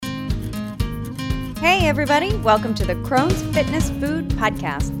Hey everybody, welcome to the Crohn's Fitness Food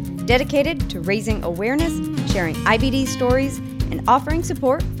Podcast, dedicated to raising awareness, sharing IBD stories, and offering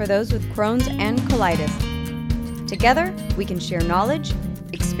support for those with Crohn's and colitis. Together, we can share knowledge,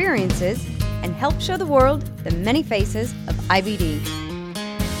 experiences, and help show the world the many faces of IBD.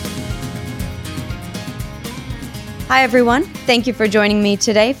 Hi everyone, thank you for joining me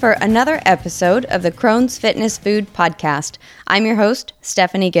today for another episode of the Crohn's Fitness Food Podcast. I'm your host,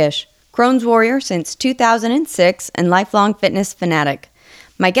 Stephanie Gish, Crohn's warrior since 2006 and lifelong fitness fanatic.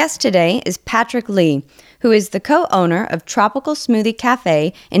 My guest today is Patrick Lee, who is the co-owner of Tropical Smoothie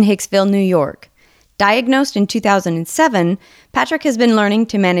Cafe in Hicksville, New York. Diagnosed in 2007, Patrick has been learning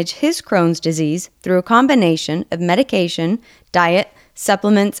to manage his Crohn's disease through a combination of medication, diet,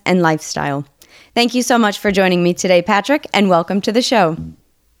 supplements, and lifestyle. Thank you so much for joining me today, Patrick, and welcome to the show.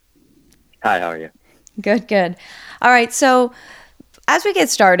 Hi, how are you? Good. All right, so as we get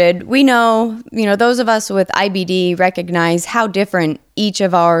started, we know, those of us with IBD recognize how different each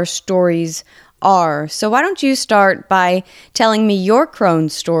of our stories are. So why don't you start by telling me your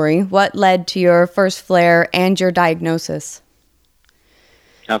Crohn's story, what led to your first flare and your diagnosis?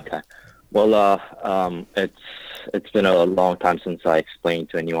 Okay. Well, it's been a long time since I explained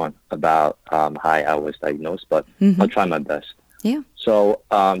to anyone about how I was diagnosed, but I'll try my best. Yeah. So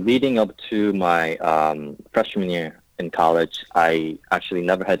leading up to my freshman year in college, I actually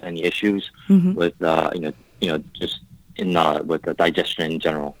never had any issues with just with the digestion in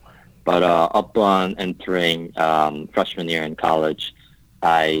general. But up on entering freshman year in college,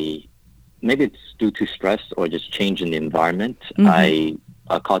 maybe it's due to stress or just change in the environment. I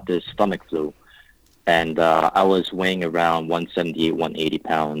caught this stomach flu, and I was weighing around 178, 180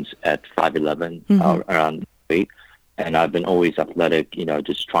 pounds at 5'11", around weight. And I've been always athletic,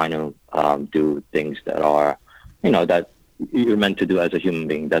 just trying to do things that are, that you're meant to do as a human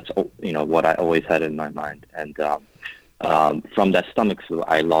being. That's, what I always had in my mind. And from that stomach flu,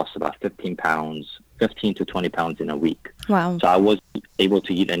 I lost about 15 to 20 pounds in a week. Wow. So I wasn't able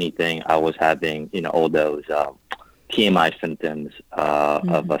to eat anything. I was having, all those TMI symptoms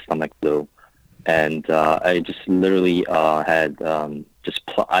of a stomach flu. And I just literally had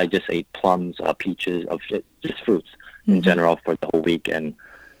I just ate plums, peaches, just fruits in general for the whole week. And,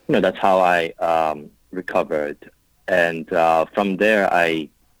 that's how I recovered. And from there, I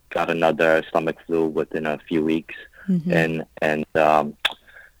got another stomach flu within a few weeks. And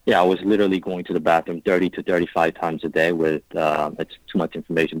I was literally going to the bathroom 30 to 35 times a day with, it's too much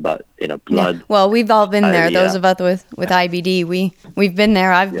information, but, blood. Yeah. Well, we've all been there. Those of us with IBD, we've been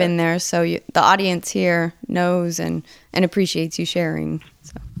there. I've been there. So the audience here knows and appreciates you sharing.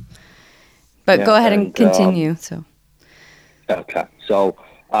 So. But go ahead and continue. Okay. So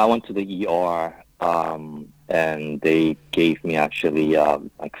I went to the ER, and they gave me actually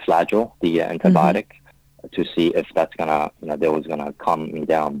like Flagyl, the antibiotic, to see if that's gonna, that was gonna calm me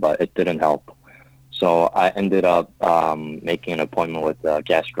down, but it didn't help. So I ended up making an appointment with a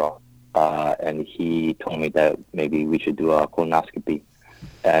gastro, and he told me that maybe we should do a colonoscopy.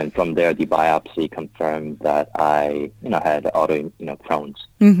 And from there, the biopsy confirmed that I, had Crohn's.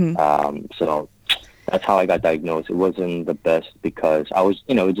 So that's how I got diagnosed. It wasn't the best because I was,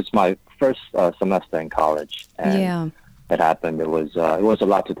 it was just my first semester in college, and it happened. It was a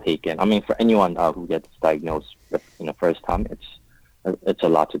lot to take in. I mean, for anyone who gets diagnosed, first time, it's a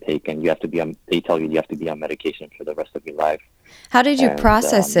lot to take in. You have to be they tell you have to be on medication for the rest of your life. How did you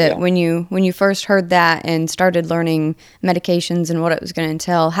process it when you first heard that and started learning medications and what it was going to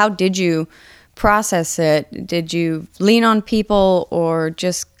entail? How did you process it? Did you lean on people or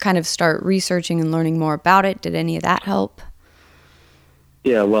just kind of start researching and learning more about it? Did any of that help?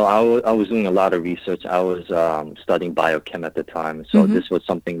 Yeah, well, I was doing a lot of research. I was studying biochem at the time, so this was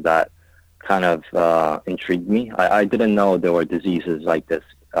something that kind of intrigued me. I didn't know there were diseases like this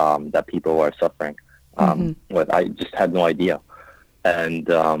that people were suffering with. I just had no idea. And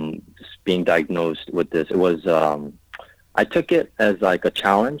just being diagnosed with this, it was, I took it as like a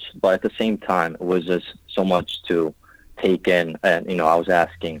challenge, but at the same time, it was just so much to take in. And, I was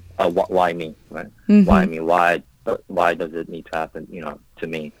asking, why me? Right? Why me? Why does it need to happen, to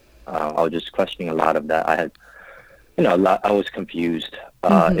me? I was just questioning a lot of that. I had, I was confused.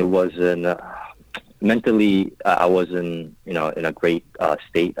 It wasn't, mentally, I wasn't, in a great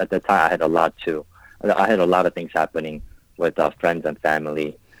state at the time. I had a lot of things happening with friends and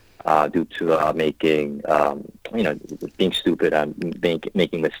family due to making, being stupid and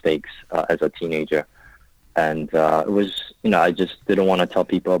making mistakes as a teenager. And it was, I just didn't want to tell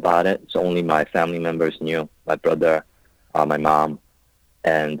people about it. So only my family members knew, my brother, my mom,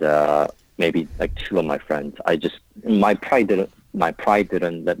 and maybe like two of my friends. My pride my pride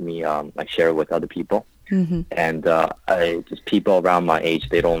didn't let me like share it with other people. Mm-hmm. And I just people around my age,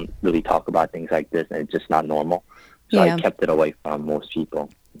 they don't really talk about things like this, and it's just not normal. So Yeah. I kept it away from most people.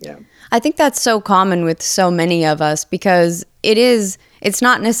 Yeah. I think that's so common with so many of us because it's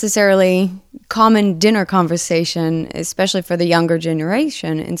not necessarily common dinner conversation, especially for the younger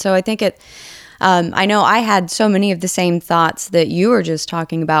generation. And so I think I know I had so many of the same thoughts that you were just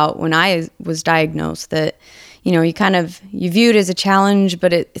talking about when I was diagnosed, that, you know, you view it as a challenge,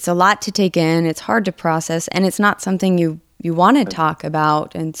 but it's a lot to take in. It's hard to process, and it's not something you want to talk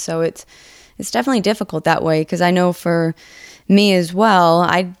about. And so it's definitely difficult that way, because I know for me as well,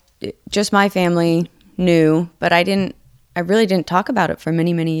 just my family knew, but I really didn't talk about it for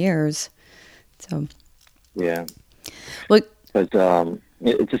many, many years. So, yeah. Well, Because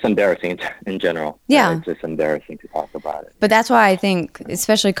it's just embarrassing in general. Yeah. It's just embarrassing to talk about it. But that's why I think,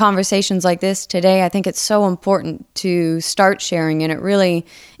 especially conversations like this today, I think it's so important to start sharing, and it really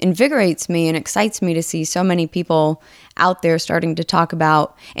invigorates me and excites me to see so many people out there starting to talk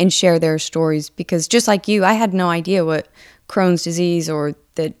about and share their stories, because just like you, I had no idea what Crohn's disease or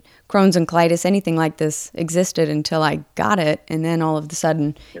that Crohn's and colitis, anything like this existed until I got it, and then all of a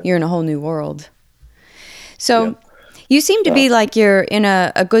sudden you're in a whole new world. So you seem to be like you're in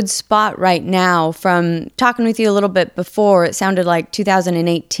a good spot right now. From talking with you a little bit before, it sounded like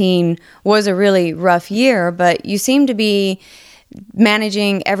 2018 was a really rough year, but you seem to be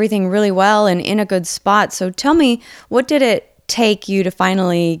managing everything really well and in a good spot. So tell me, what did it take you to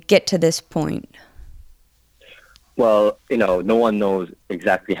finally get to this point? Well, no one knows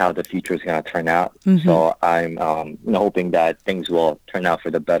exactly how the future is going to turn out. Mm-hmm. So I'm hoping that things will turn out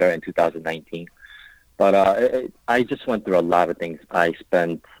for the better in 2019. But I just went through a lot of things. I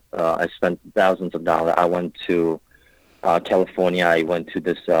spent thousands of dollars. I went to California. I went to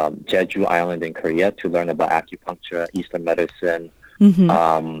this Jeju Island in Korea to learn about acupuncture, Eastern medicine.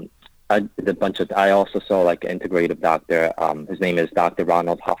 Mm-hmm. I did a bunch of. I also saw like an integrative doctor. His name is Dr.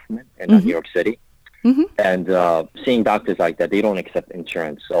 Ronald Hoffman in New York City. Mm-hmm. And seeing doctors like that, they don't accept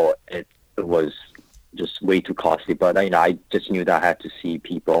insurance, so it was just way too costly. But I just knew that I had to see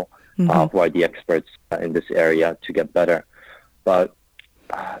people who are the experts in this area to get better. But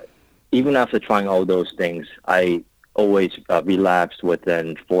even after trying all those things, I always relapsed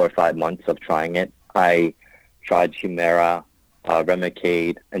within 4 or 5 months of trying it. I tried Humira,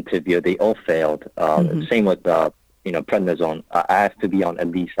 Remicade, Entyvio. They all failed. Same with prednisone. I have to be on at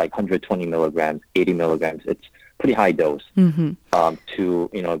least like 120 milligrams, 80 milligrams. It's pretty high dose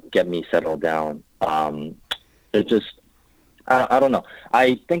to get me settled down. It just, I don't know.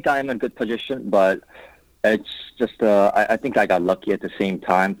 I think I'm in a good position, but it's just, I think I got lucky at the same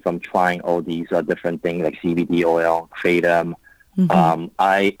time from trying all these different things like CBD oil, Kratom.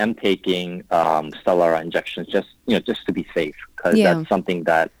 I am taking Stelara injections just to be safe, because that's something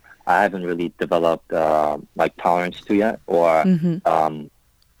that I haven't really developed like tolerance to yet, or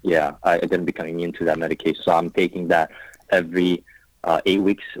I didn't become immune to that medication. So I'm taking that every 8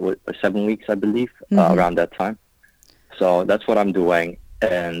 weeks or 7 weeks, I believe, around that time. So that's what I'm doing.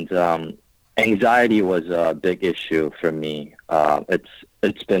 And anxiety was a big issue for me.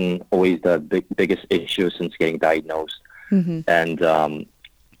 It's been always the biggest issue since getting diagnosed. And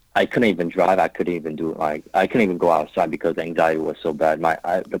I couldn't even drive. I couldn't even I couldn't even go outside because anxiety was so bad.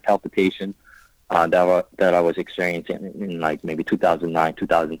 The palpitation that I was experiencing in like maybe 2009,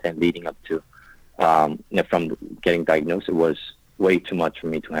 2010, leading up to from getting diagnosed, it was way too much for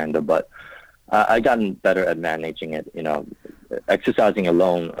me to handle. But I gotten better at managing it. Exercising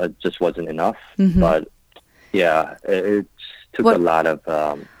alone just wasn't enough. But yeah, it took a lot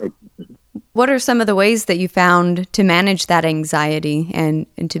of. What are some of the ways that you found to manage that anxiety and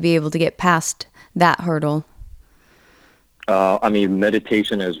to be able to get past that hurdle?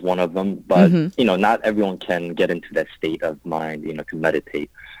 Meditation is one of them, but not everyone can get into that state of mind, to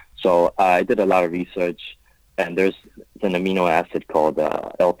meditate. So I did a lot of research, and there's an amino acid called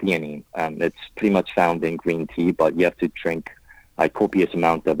L-theanine. It's pretty much found in green tea, but you have to drink a copious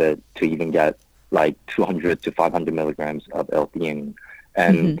amount of it to even get like 200 to 500 milligrams of L-theanine.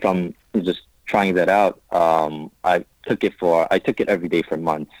 And from just trying that out, I took it every day for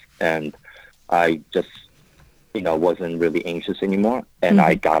months, and I just, wasn't really anxious anymore. And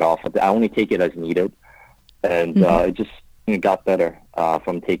I got off of it. I only take it as needed. And it just got better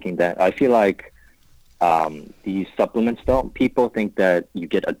from taking that. I feel like these supplements, though, people think that you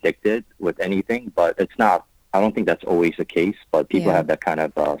get addicted with anything, but it's not. I don't think that's always the case, but people have that kind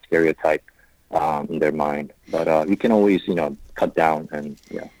of stereotype in their mind. But you can always, cut down and,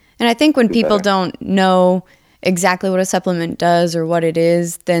 And I think when people don't know exactly what a supplement does or what it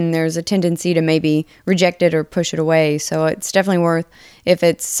is, then there's a tendency to maybe reject it or push it away. So it's definitely worth, if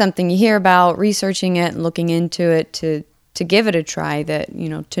it's something you hear about, researching it and looking into it to give it a try, that, you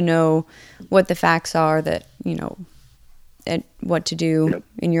know, to know what the facts are, that, you know, and what to do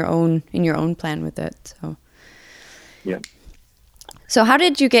in your own plan with it. So yeah. So how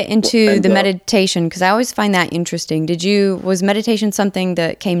did you get into the meditation? Because I always find that interesting. Was meditation something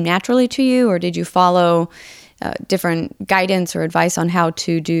that came naturally to you, or did you follow different guidance or advice on how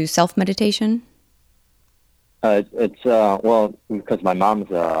to do self-meditation? It's because my mom's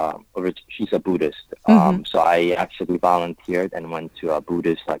she's a Buddhist. So I actually volunteered and went to a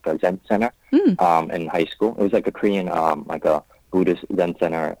Buddhist, like a Zen center in high school. It was like a Korean, like a Buddhist Zen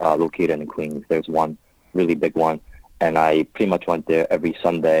center located in Queens. There's one really big one. And I pretty much went there every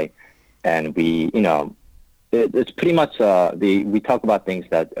Sunday, and we, you know, it's pretty much we talk about things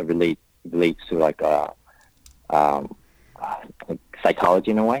that relates to like psychology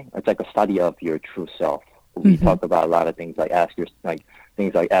in a way. It's like a study of your true self. We talk about a lot of things like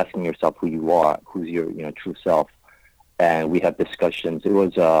things like asking yourself who you are, who's your true self, and we have discussions. It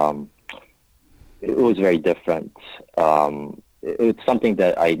was very different. It's something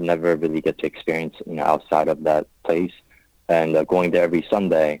that I never really get to experience, outside of that place. And going there every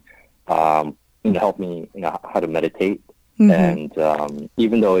Sunday, helped me, how to meditate. And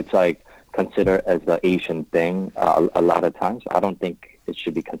even though it's like considered as an Asian thing, a lot of times, I don't think it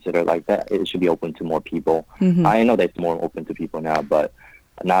should be considered like that. It should be open to more people. I know that it's more open to people now, but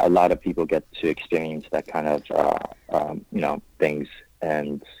not a lot of people get to experience that kind of, things.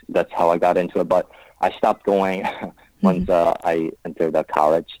 And that's how I got into it. But I stopped going once I entered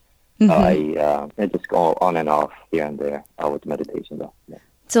college. I just go on and off here and there with meditation, though. Yeah.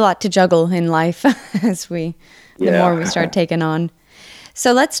 It's a lot to juggle in life the more we start taking on.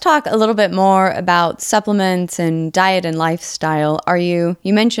 So let's talk a little bit more about supplements and diet and lifestyle. You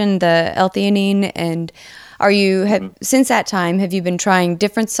mentioned the L-theanine, and since that time, have you been trying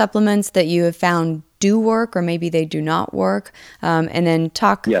different supplements that you have found do work, or maybe they do not work? And then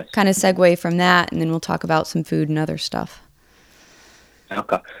kind of segue from that, and then we'll talk about some food and other stuff.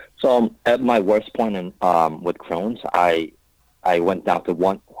 Okay. So at my worst point with Crohn's, I went down to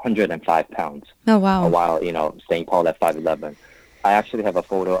 105 pounds. Oh, wow. While, staying tall at 5'11". I actually have a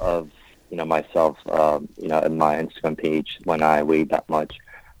photo of, myself, in my Instagram page when I weighed that much.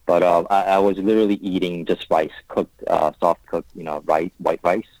 But I was literally eating just rice, cooked, soft cooked, white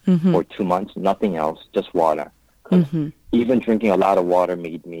rice for 2 months, nothing else, just water. Even drinking a lot of water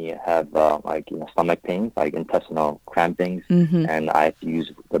made me have stomach pains, like intestinal crampings, and I had to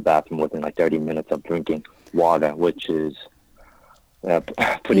use the bathroom within 30 minutes of drinking water, which is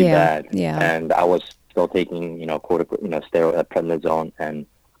pretty bad. Yeah. And I was still taking steroid, prednisone, and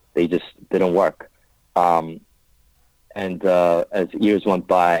they just didn't work. And as years went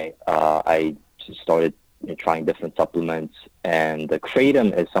by, I just started trying different supplements, and the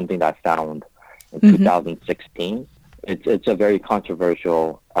kratom is something that I found in 2016. It's a very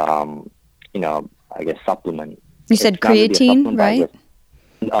controversial, I guess, supplement. You said creatine, right?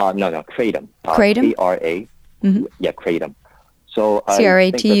 No, kratom. Kratom? K-R-A. Yeah, kratom. So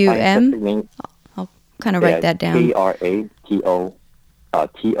C-R-A-T-U-M? I'll kind of write that down. K-R-A-T-O-M,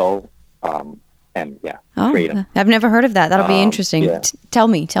 yeah. Oh, kratom. I've never heard of that. That'll be interesting. Yeah. Tell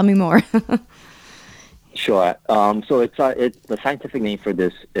me more. Sure. So it's the scientific name for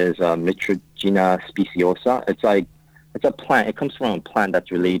this is Mitragina speciosa. It's a plant. It comes from a plant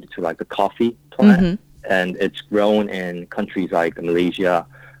that's related to a coffee plant, and it's grown in countries like Malaysia,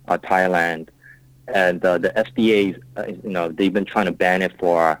 Thailand, and the FDA, they've been trying to ban it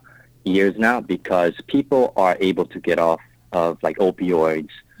for years now because people are able to get off of opioids,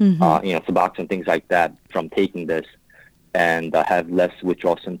 Suboxone, things like that from taking this, and have less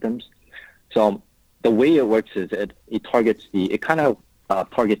withdrawal symptoms. So the way it works is it targets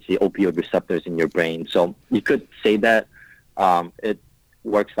targets the opioid receptors in your brain. So you could say that it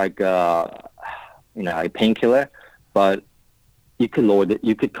works like a painkiller, but you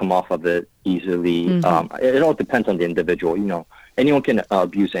could come off of it easily. It all depends on the individual. Anyone can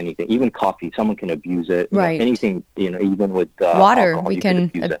abuse anything, even coffee. Someone can abuse it. Right. Anything. Even with water, alcohol, we can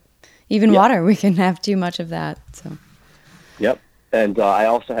abuse it. Even water, we can have too much of that. So. Yep. And I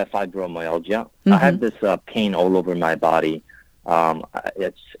also have fibromyalgia. I have this pain all over my body.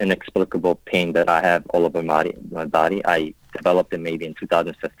 It's inexplicable pain that I have all over my body. I developed it maybe in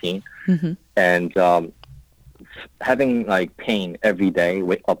 2015. And having pain every day,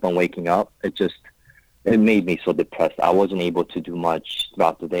 up and waking up, it made me so depressed. I wasn't able to do much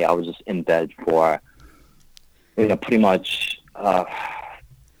throughout the day. I was just in bed for, pretty much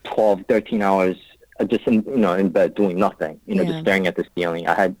 12, 13 hours just in bed doing nothing, just staring at the ceiling.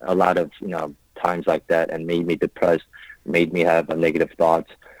 I had a lot of times like that, and made me depressed, made me have negative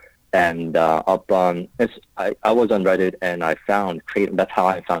thoughts. And I was on Reddit, and I found Kratom. That's how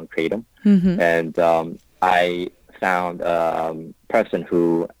I found Kratom. And I found a person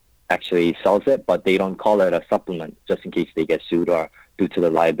who actually sells it, but they don't call it a supplement just in case they get sued or due to the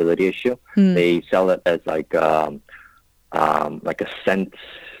liability issue. They sell it as like a scent,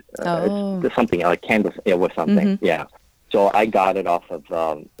 it's something like candles or something. Yeah. So I got it off of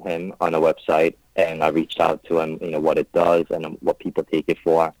him on a website, and I reached out to him, what it does and what people take it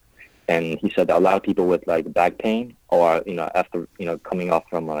for. And he said that a lot of people with like back pain or, after, coming off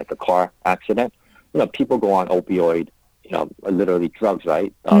from like a car accident, people go on opioid, literally drugs,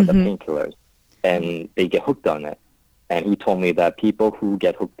 right? The painkillers, and they get hooked on it. And he told me that people who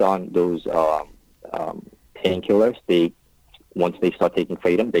get hooked on those painkillers, once they start taking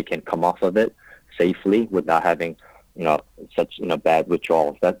Kratom, they can come off of it safely without having, such, bad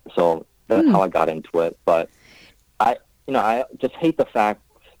withdrawals. That's how I got into it. But I just hate the fact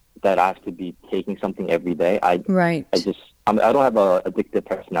that I have to be taking something every day. I don't have a addictive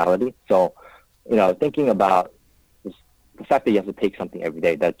personality. So, thinking about the fact that you have to take something every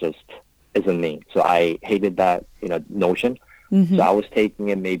day, that just isn't me. So I hated that, notion. So I was taking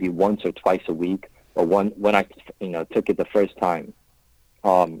it maybe once or twice a week. But when I, took it the first time,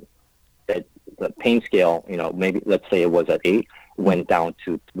 the pain scale, maybe let's say it was at 8, went down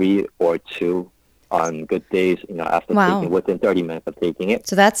to 3 or 2 on good days, after taking within 30 minutes of taking it.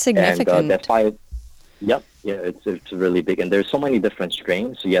 So that's significant. And that's why, it's really big. And there's so many different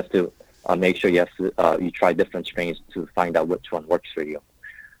strains, so you have to make sure you try different strains to find out which one works for you.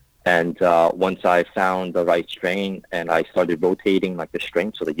 And once I found the right strain, and I started rotating like the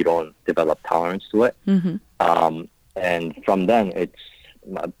strain so that you don't develop tolerance to it. And from then, it's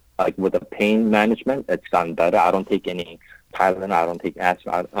like with the pain management, it's gotten better. I don't take any Tylenol. I don't take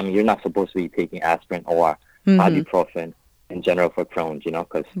aspirin. I mean, you're not supposed to be taking aspirin or ibuprofen in general for Crohn's,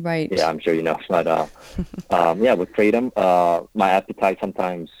 because I'm sure you know. But with Kratom, my appetite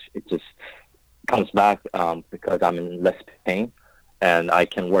sometimes it just comes back because I'm in less pain. And I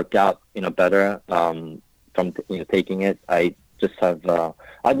can work out, better from taking it. I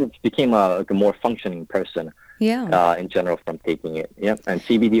just became a more functioning person. In general from taking it. And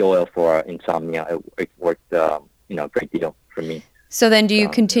CBD oil for insomnia, it worked, a great deal for me. So then, do you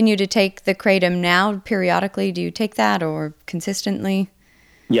continue to take the Kratom now periodically? Do you take that or consistently?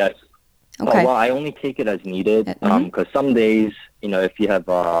 Yes. Okay. Well, I only take it as needed because some days, if you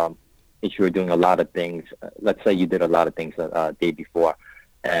have. If you were doing a lot of things, let's say you did a lot of things the day before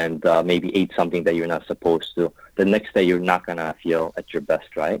and maybe ate something that you're not supposed to, the next day you're not going to feel at your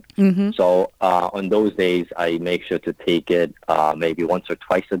best, right? So on those days, I make sure to take it maybe once or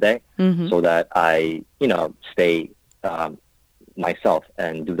twice a day so that I, stay myself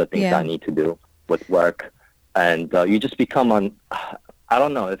and do the things I need to do with work. And you just become I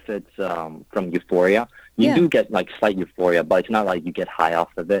don't know if it's from euphoria. You do get like slight euphoria, but it's not like you get high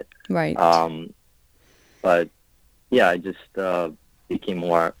off of it. Right. But I just became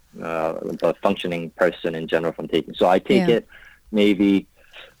more a functioning person in general from taking. So I take it maybe,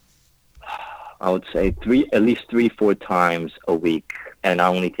 I would say at least 3-4 times a week. And I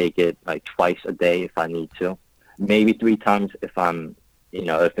only take it like twice a day if I need to. Maybe 3 times if I'm,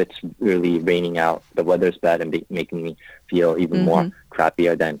 if it's really raining out, the weather's bad and making me feel even more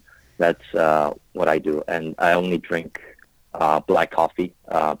crappier, then that's what I do. And I only drink black coffee,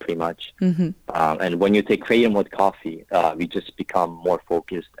 pretty much. And when you take Kratom with coffee, you just become more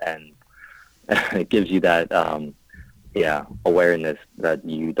focused, and it gives you that, awareness that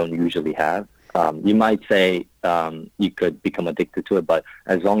you don't usually have. You might say you could become addicted to it, but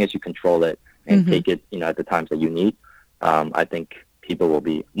as long as you control it and take it, at the times that you need, I think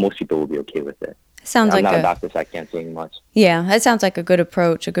most people will be okay with it. I'm not a doctor, so I can't say much. Yeah, that sounds like a good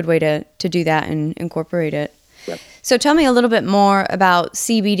approach, a good way to do that and incorporate it. Yep. So tell me a little bit more about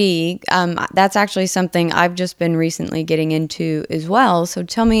CBD. That's actually something I've just been recently getting into as well. So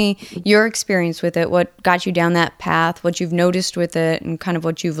tell me your experience with it, what got you down that path, what you've noticed with it, and kind of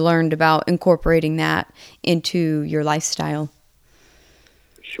what you've learned about incorporating that into your lifestyle.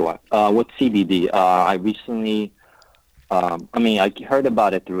 Sure. With CBD, I recently... I heard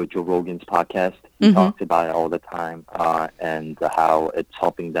about it through Joe Rogan's podcast. He talks about it all the time, and how it's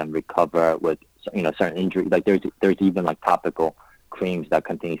helping them recover with, certain injuries. Like there's even like topical creams that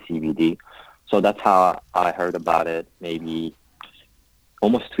contain CBD. So that's how I heard about it maybe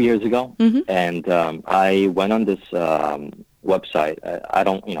almost 2 years ago. And I went on this website. I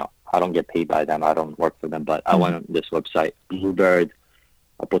don't get paid by them. I don't work for them, but I went on this website, Bluebird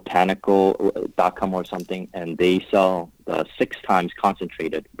botanical.com or something, and they sell the 6 times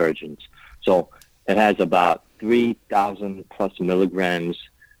concentrated versions. So it has about 3,000 plus milligrams.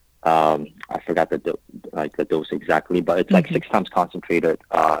 I forgot the dose exactly, but it's like 6 times concentrated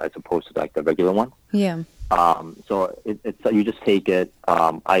as opposed to like the regular one. Yeah. So it's you just take it.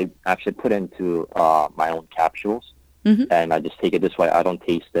 I actually put into my own capsules, and I just take it this way. I don't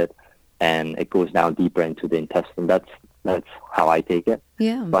taste it, and it goes down deeper into the intestine. That's how I take it.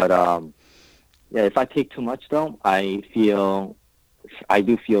 Yeah. But yeah, if I take too much though, I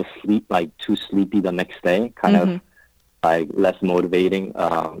do feel too sleepy the next day, kind of like less motivating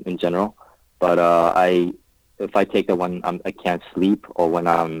in general. But if I take it when I can't sleep or when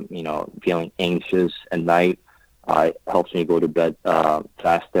I'm feeling anxious at night, it helps me go to bed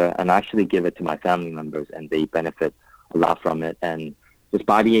faster. And I actually give it to my family members, and they benefit a lot from it. And just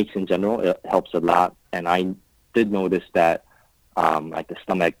body aches in general, it helps a lot. And I did notice that like the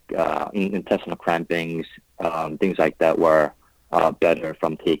stomach, intestinal crampings, things like that were better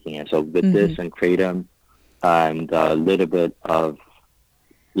from taking it. So with this and kratom and a little bit of,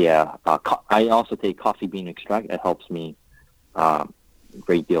 I also take coffee bean extract. It helps me a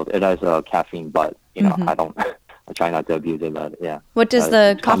great deal. It has caffeine, but I try not to abuse it. But yeah. What does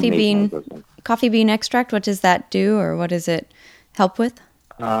the coffee bean extract? What does that do, or what does it help with?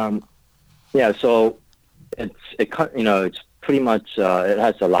 So it's pretty much it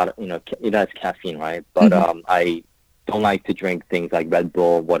has a lot of it has caffeine, right? But I don't like to drink things like Red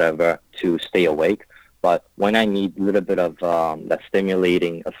Bull, whatever, to stay awake. But when I need a little bit of that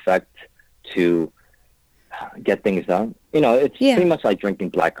stimulating effect to get things done, it's pretty much like drinking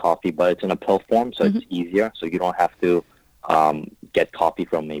black coffee, but it's in a pill form, so it's easier. So you don't have to get coffee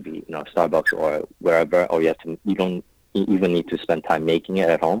from maybe Starbucks or wherever, or you don't even need to spend time making it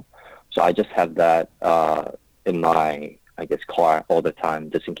at home. So I just have that in my, car all the time,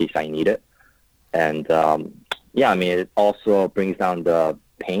 just in case I need it. And it also brings down the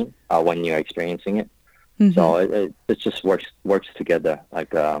pain when you're experiencing it. So it just works together, has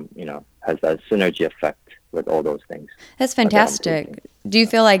that synergy effect with all those things. That's fantastic. Do you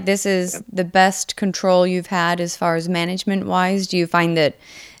feel like this is the best control you've had as far as management-wise? Do you find that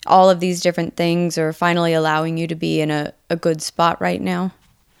all of these different things are finally allowing you to be in a good spot right now?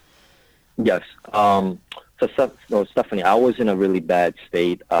 Yes. So Stephanie, I was in a really bad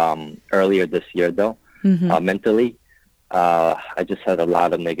state earlier this year, though, mentally. I just had a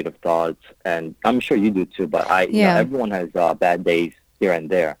lot of negative thoughts, and I'm sure you do too, but everyone has bad days here and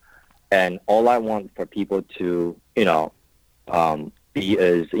there. And all I want for people to, be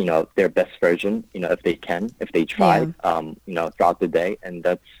is, their best version, if they can, if they try, throughout the day. And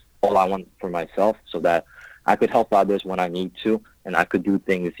that's all I want for myself, so that I could help others when I need to, and I could do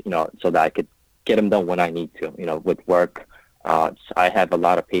things, so that I could get them done when I need to, with work. I have a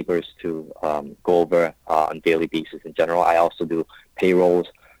lot of papers to go over on a daily basis in general. I also do payrolls,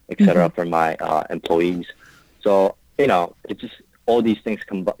 etc. for my employees. So, it's just all these things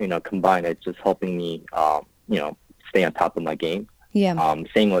combined. It's just helping me, stay on top of my game. Yeah.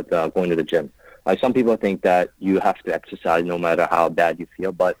 Same with going to the gym. Like some people think that you have to exercise no matter how bad you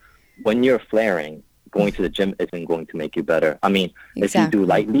feel, but when you're flaring, going to the gym isn't going to make you better. I mean, if you do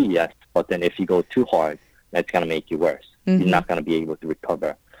lightly, yes, but then if you go too hard, that's going to make you worse. You're not going to be able to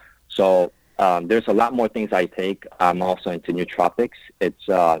recover. So there's a lot more things I take. I'm also into nootropics. It's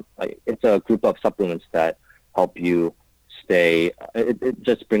a group of supplements that help you stay. It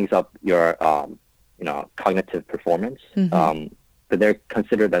just brings up your cognitive performance. But they're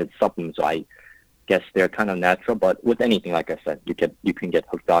considered as supplements, so I guess they're kind of natural. But with anything, like I said, you can get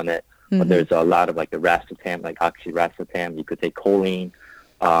hooked on it. But there's a lot of like the racetam, like oxiracetam. You could take choline,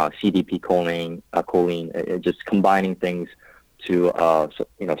 CDP choline, just combining things to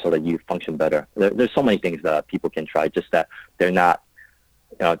so that you function better. There's so many things that people can try, just that they're not,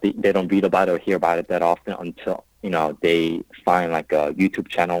 they don't read about it or hear about it that often until they find like a YouTube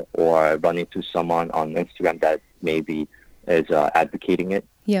channel or run into someone on Instagram that maybe is advocating it.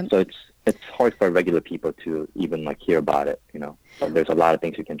 Yeah. So it's hard for regular people to even like hear about it, But there's a lot of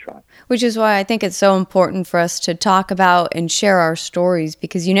things you can try. Which is why I think it's so important for us to talk about and share our stories,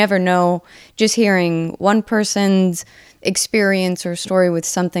 because you never know, just hearing one person's experience or story with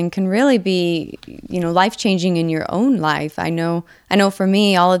something can really be, life-changing in your own life. I know for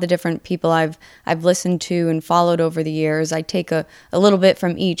me, all of the different people I've listened to and followed over the years, I take a little bit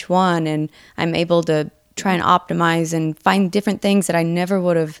from each one, and I'm able to try and optimize and find different things that I never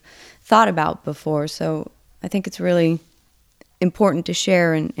would have thought about before. So I think it's really important to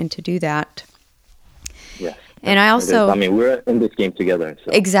share and to do that. Yes. And I also, I mean, we're in this game together.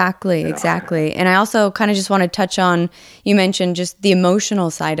 So, exactly. And I also kind of just want to touch on, you mentioned just the emotional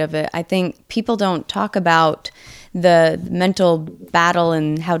side of it. I think people don't talk about the mental battle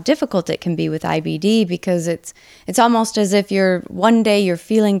and how difficult it can be with IBD, because it's almost as if one day you're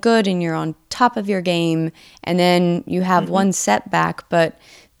feeling good and you're on top of your game, and then you have one setback, but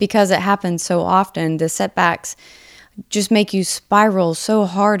because it happens so often, the setbacks just make you spiral so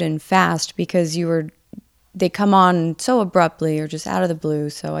hard and fast because they come on so abruptly or just out of the blue.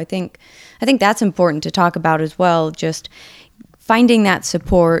 So I think that's important to talk about as well. Just finding that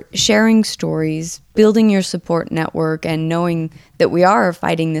support, sharing stories, building your support network, and knowing that we are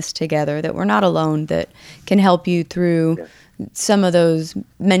fighting this together, that we're not alone, that can help you through some of those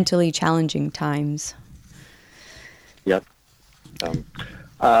mentally challenging times. Yep.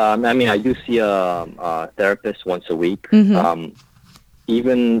 I mean, I do see a therapist once a week.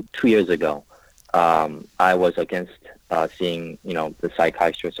 Even 2 years ago, I was against seeing, the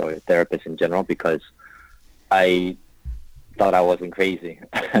psychiatrist or therapist in general, because I thought I wasn't crazy.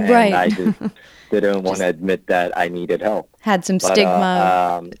 And Right. I just didn't want to admit that I needed help. Had some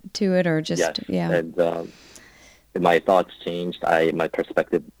stigma to it, or just, yes, yeah. And my thoughts changed. My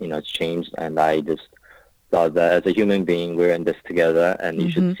perspective, changed, and I just thought that as a human being, we're in this together, and you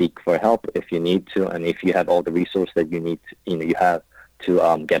should seek for help if you need to, and if you have all the resources that you need, you have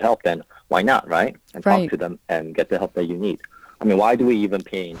to get help, then why not, right? And Right. talk to them and get the help that you need. I mean, why do we even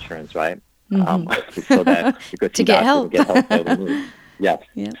pay insurance, right? So that because To get help. get help that we need. Yes.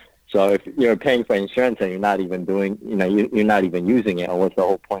 Yeah. So if you're paying for insurance and you're not even doing, you're not even using it, what's the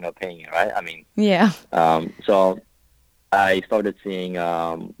whole point of paying it, right? I mean, Yeah. So I started seeing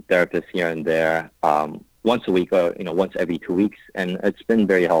therapists here and there once a week, or once every 2 weeks, and it's been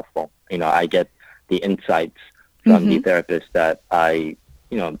very helpful. I get the insights from the therapist that I,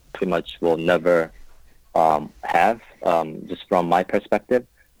 pretty much will never have, just from my perspective,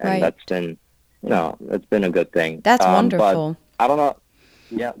 and Right. that's been, it's been a good thing. That's wonderful. But I don't know.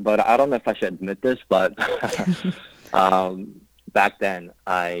 Yeah, but I don't know if I should admit this, but back then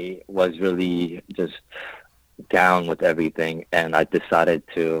I was really just down with everything, and I decided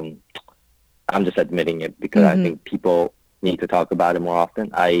I'm just admitting it because I think people need to talk about it more often.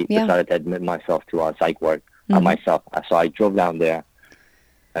 I decided to admit myself to a psych ward myself. So I drove down there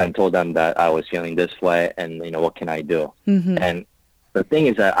and told them that I was feeling this way, and what can I do? And the thing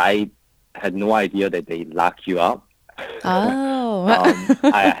is that I had no idea that they lock you up. Oh.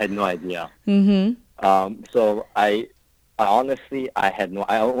 I had no idea. So I honestly, I had no.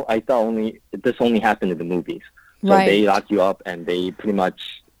 I thought this only happened in the movies. So Right. they lock you up, and they pretty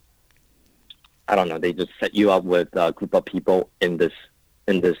much, I don't know, they just set you up with a group of people in this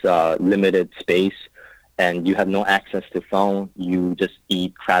limited space, and you have no access to phone. You just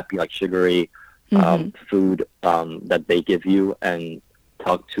eat crappy, like sugary food that they give you, and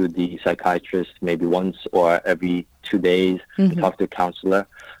talk to the psychiatrist maybe once or every 2 days, and talk to a counselor.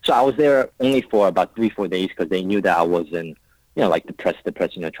 So I was there only for about 3-4 days because they knew that I wasn't, like depressed,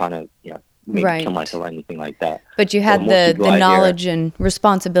 trying to, maybe Right. kill myself or anything like that. But you had most the people I hear- knowledge and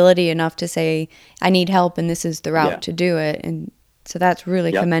responsibility enough to say, I need help and this is the route to do it. And so that's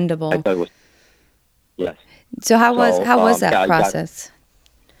really commendable. I thought it was, yes. So how was that process?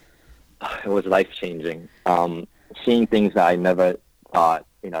 It was life-changing. Seeing things that I never thought,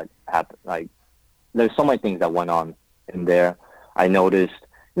 happened. Like, there's so many things that went on in there. I noticed,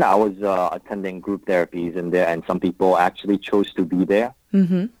 I was attending group therapies in there, and some people actually chose to be there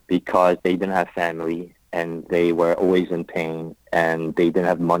because they didn't have family, and they were always in pain, and they didn't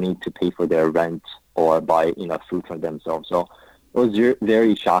have money to pay for their rent or buy, food for themselves. So it was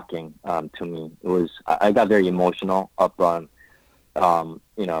very shocking to me. I got very emotional up on,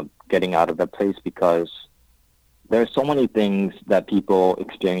 getting out of that place, because there are so many things that people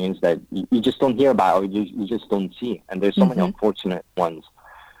experience that you just don't hear about, or you just don't see. And there's so many unfortunate ones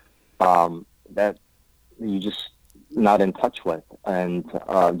that you just not in touch with. And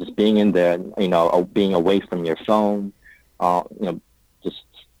just being in there, being away from your phone, just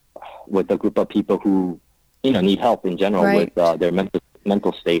with a group of people who, need help in general with their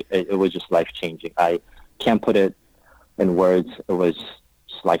mental state, it was just life-changing. I can't put it in words. It was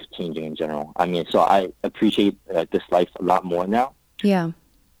just life-changing in general. I mean, so I appreciate this life a lot more now. Yeah.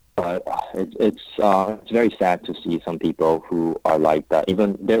 But it's very sad to see some people who are like that.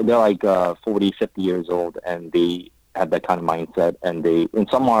 Even they're like 40, 50 years old, and they have that kind of mindset. And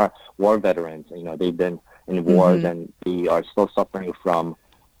some are war veterans. They've been in wars, and they are still suffering from,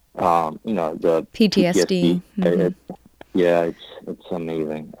 the PTSD. It's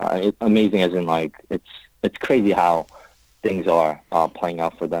amazing. It's amazing, as in, like, it's crazy how things are playing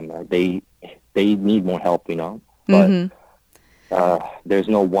out for them. They they need more help, but Mm-hmm. there's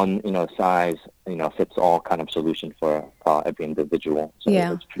no one, size, fits all kind of solution for every individual. So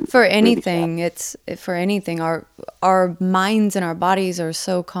Yeah. it's true. For It's really sad. anything, our minds and our bodies are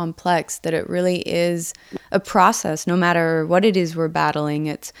so complex that it really is a process. No matter what it is we're battling,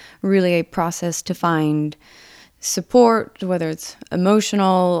 it's really a process to find support, whether it's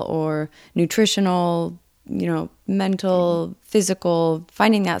emotional or nutritional, mental, physical,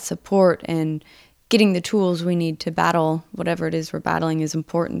 finding that support and getting the tools we need to battle whatever it is we're battling is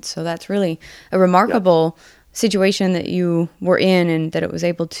important. So that's really a remarkable situation that you were in and that it was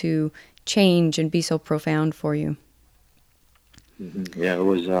able to change and be so profound for you. Yeah, it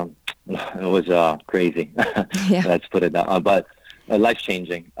was crazy. Yeah. Let's put it that way. But life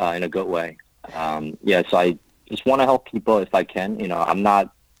changing in a good way. So I just want to help people if I can. I'm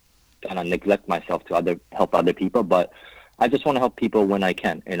not gonna neglect myself to help other people, but I just want to help people when I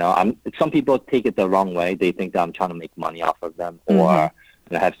can. Some people take it the wrong way. They think that I'm trying to make money off of them or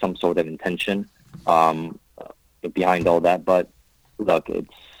have some sort of intention behind all that. But look,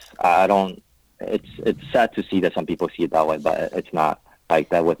 it's sad to see that some people see it that way, but it's not like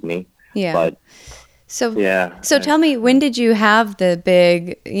that with me. Yeah. But So yeah. So tell me, when did you have the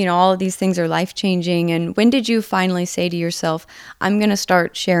big, all of these things are life-changing, and when did you finally say to yourself, I'm going to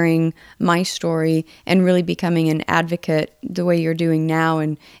start sharing my story and really becoming an advocate the way you're doing now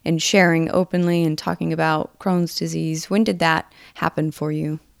and sharing openly and talking about Crohn's disease? When did that happen for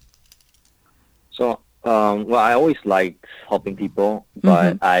you? So, I always liked helping people,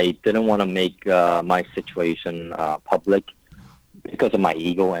 but I didn't want to make my situation public because of my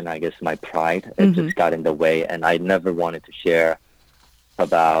ego and I guess my pride. It just got in the way, and I never wanted to share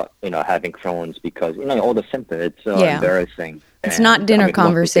about having Crohn's because all the symptoms. It's embarrassing. It's not dinner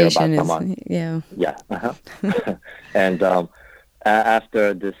conversation. Yeah. And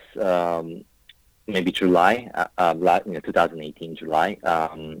after this, maybe July, 2018 July,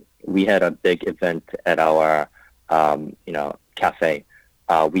 we had a big event at our cafe.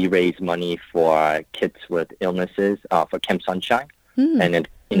 We raised money for kids with illnesses for Camp Sunshine, and it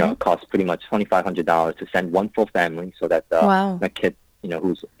cost pretty much $2,500 to send one full family so that the kid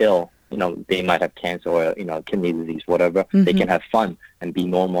who's ill, they might have cancer or kidney disease, whatever, they can have fun and be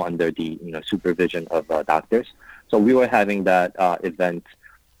normal under the supervision of doctors. So we were having that event,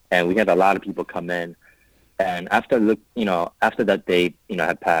 and we had a lot of people come in. And after that day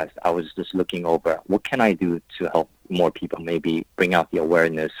had passed, I was just looking over what can I do to help more people, maybe bring out the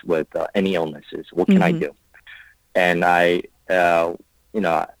awareness with any illnesses. What can I do? And I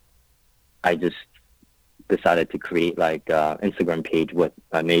just decided to create like Instagram page with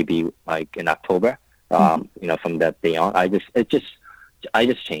maybe like in October. From that day on, I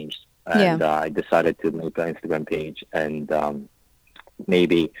just changed, and I decided to make an Instagram page and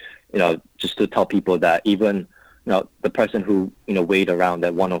maybe just to tell people that even the person who weighed around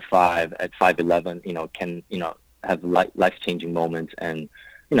at 105 at 5'11", can have life-changing moments and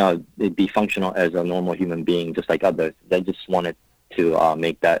be functional as a normal human being just like others. They just wanted to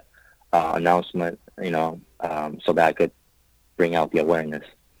make that announcement, so that I could bring out the awareness.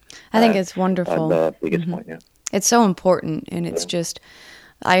 I think it's wonderful. The biggest point, yeah. It's so important, and it's just,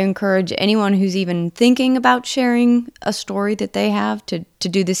 I encourage anyone who's even thinking about sharing a story that they have to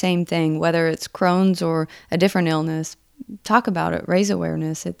do the same thing, whether it's Crohn's or a different illness. Talk about it, raise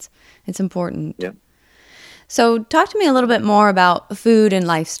awareness. It's important. Yeah. So talk to me a little bit more about food and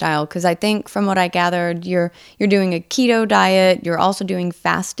lifestyle, because I think from what I gathered, you're doing a keto diet. You're also doing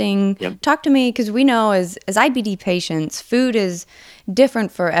fasting. Yep. Talk to me, because we know as IBD patients, food is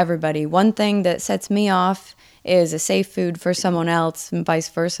different for everybody. One thing that sets me off is a safe food for someone else and vice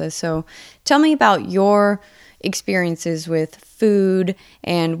versa. So tell me about your experiences with food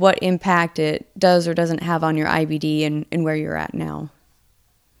and what impact it does or doesn't have on your IBD and where you're at now.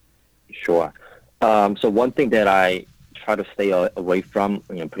 Sure. So one thing that I try to stay away from,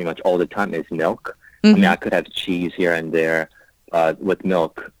 pretty much all the time is milk. I mean, I could have cheese here and there with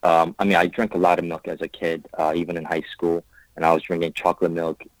milk. I drank a lot of milk as a kid, even in high school, and I was drinking chocolate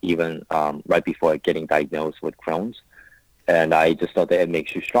milk even right before getting diagnosed with Crohn's. And I just thought that it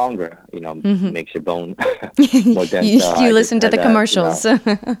makes you stronger, makes your bone more dense. You listen to the commercials.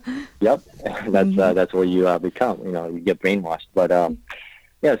 Yep, that's where you become. You get brainwashed. But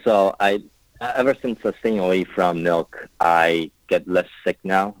so ever since staying away from milk, I get less sick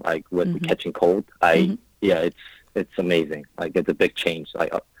now. Like with catching cold, it's amazing. Like it's a big change.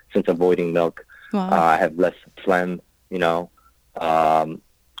 Like since avoiding milk, I have less phlegm. I'm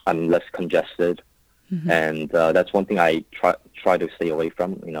less congested, and that's one thing I try to stay away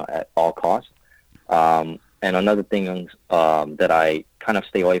from. At all costs. And another thing that I kind of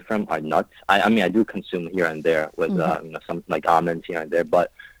stay away from are nuts. I mean, I do consume here and there with some like almonds here and there,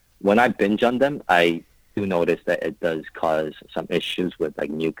 but when I binge on them, I do notice that it does cause some issues with like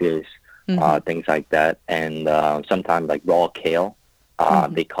mucus, things like that, and sometimes like raw kale,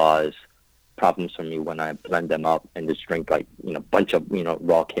 they cause problems for me when I blend them up and just drink like bunch of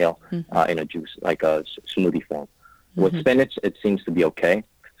raw kale in a juice, like a smoothie form. With spinach, it seems to be okay.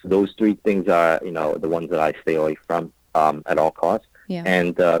 So those three things are the ones that I stay away from at all costs. Yeah.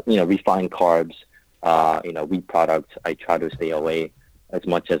 And refined carbs, wheat products, I try to stay away as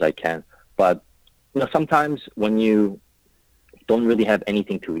much as I can. But sometimes when you don't really have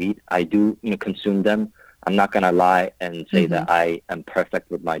anything to eat, I do consume them. I'm not gonna lie and say that I am perfect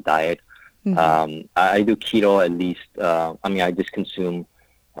with my diet. I do keto at least. I just consume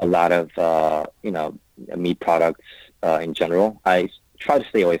a lot of meat products in general. I try to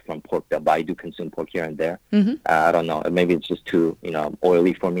stay away from pork, though, but I do consume pork here and there. I don't know. Maybe it's just too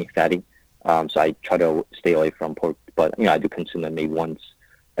oily for me, fatty. So I try to stay away from pork, but I do consume it maybe once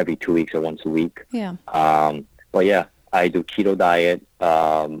every 2 weeks or once a week. Yeah. But yeah, I do keto diet.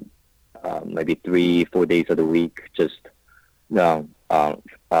 Maybe 3-4 days of the week, just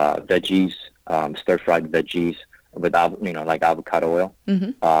veggies, stir-fried veggies with like avocado oil,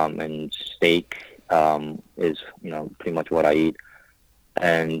 and steak is pretty much what I eat.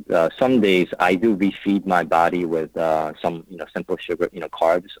 And some days I do refeed my body with some simple sugar,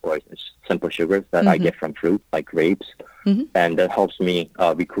 carbs or simple sugars that I get from fruit, like grapes, and that helps me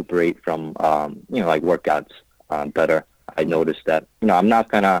recuperate from like workouts better. I noticed that I'm not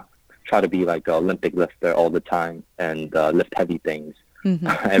gonna try to be like an Olympic lifter all the time and lift heavy things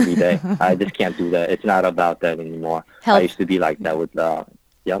every day. I just can't do that. It's not about that anymore. Health. I used to be like that with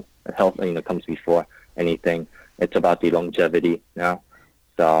health. Comes before anything. It's about the longevity now.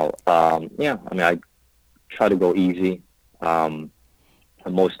 So I try to go easy.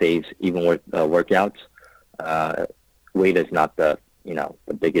 Most days, even with workouts, weight is not the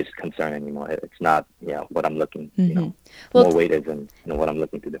biggest concern anymore. It's not what I'm looking. Well, more weight isn't what I'm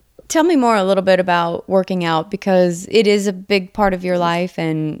looking to do. Tell me more a little bit about working out, because it is a big part of your life,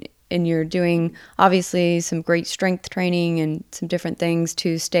 and you're doing obviously some great strength training and some different things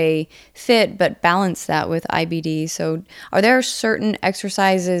to stay fit, but balance that with IBD. So are there certain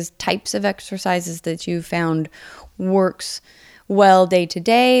types of exercises that you found works well day to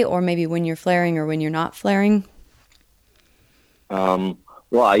day, or maybe when you're flaring or when you're not flaring? Well,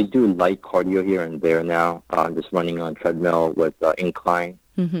 I do light cardio here and there now, just running on treadmill with incline.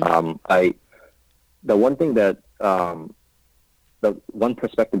 The one thing that the one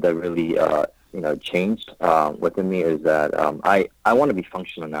perspective that really changed within me is that I want to be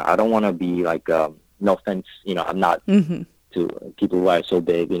functional now. I don't want to be like no offense, I'm not to people who are so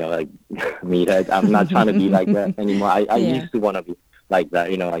big, like meatheads. I'm not trying to be like that anymore. I used to want to be like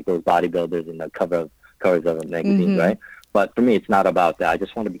that, like those bodybuilders in the covers of magazines, right? But for me, it's not about that. I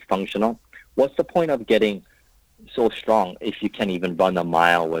just want to be functional. What's the point of getting so strong if you can't even run a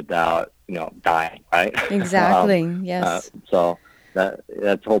mile without dying, right? Exactly. Yes. So that's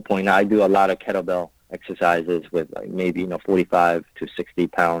the whole point. I do a lot of kettlebell exercises with maybe 45 to 60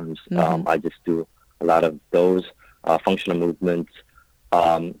 pounds. I just do a lot of those functional movements.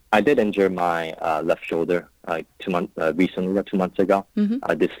 I did injure my left shoulder like 2 months recently, 2 months ago.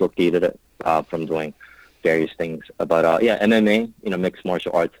 I dislocated it from doing various things. But MMA, mixed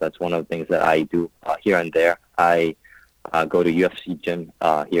martial arts, that's one of the things that I do here and there. I go to UFC gym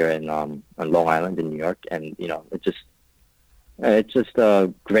here in on Long Island in New York, and it's just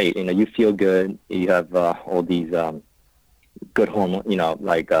great. You feel good. You have all these good hormone,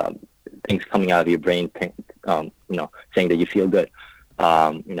 things coming out of your brain, saying that you feel good.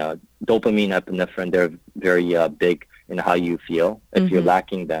 Dopamine, epinephrine, they're very big in how you feel. If you're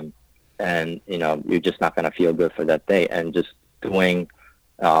lacking them, and you're just not going to feel good for that day. And just doing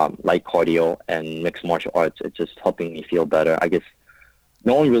light cardio and mixed martial arts, it's just helping me feel better. I guess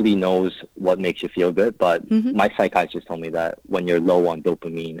no one really knows what makes you feel good, but my psychiatrist told me that when you're low on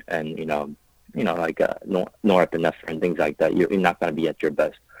dopamine and norepinephrine, things like that, you're not going to be at your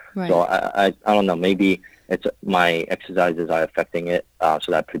best. Right. So I don't know, maybe it's my exercises are affecting it, so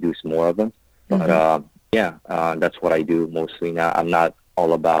that I produce more of them. But that's what I do mostly now. I'm not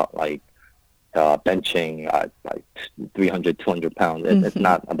all about benching 300, 200 pounds. It's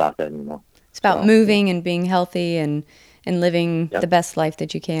not about that anymore. It's about moving and being healthy and living the best life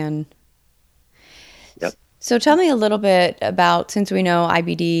that you can. Yep. So tell me a little bit about, since we know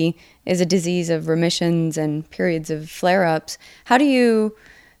IBD is a disease of remissions and periods of flare-ups, how do you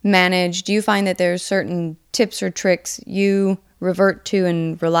manage? Do you find that there's certain tips or tricks you revert to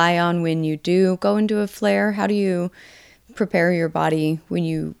and rely on when you do go into a flare? How do you prepare your body when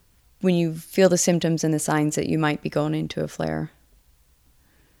you feel the symptoms and the signs that you might be going into a flare?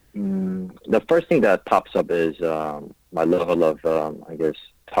 The first thing that pops up is my level of,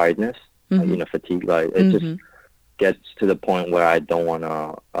 tiredness, fatigue. Like it just gets to the point where I don't want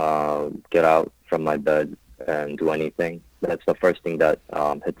to get out from my bed and do anything. That's the first thing that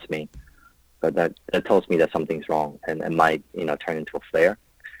hits me. But that tells me that something's wrong and it might, turn into a flare.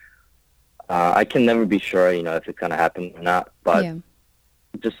 I can never be sure, if it's going to happen or not. But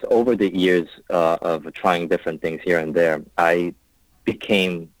just over the years of trying different things here and there, I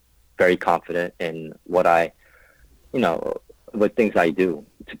became very confident in what things I do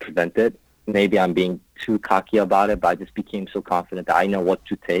to prevent it. Maybe I'm being too cocky about it, but I just became so confident that I know what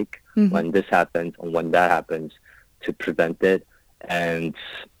to take when this happens and when that happens to prevent it. And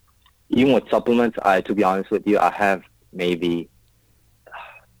even with supplements, to be honest with you, I have maybe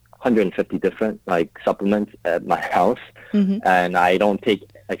 150 different supplements at my house, and I don't take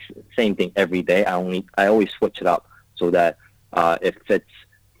same thing every day. I always switch it up so that it fits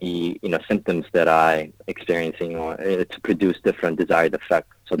the symptoms that I experiencing, or to produce different desired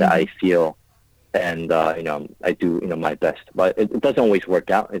effects, so that I feel and I do my best. But it doesn't always work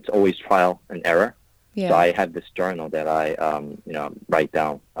out. It's always trial and error. Yeah. So I have this journal that I write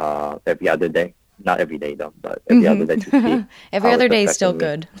down every other day. Not every day though, but every other day to see. Every other day is still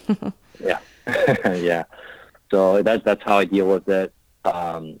good. Yeah. Yeah. So that's how I deal with it.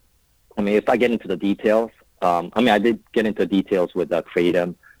 If I get into the details, I did get into details with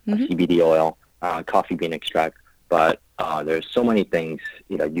kratom, CBD oil, coffee bean extract, but there's so many things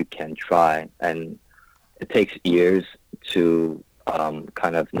you can try, and it takes years to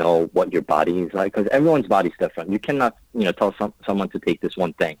kind of know what your body is like, because everyone's body's different. You cannot tell someone to take this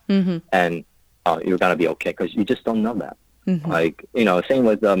one thing and you're gonna be okay, because you just don't know that. Same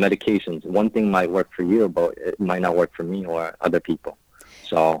with medications. One thing might work for you, but it might not work for me or other people.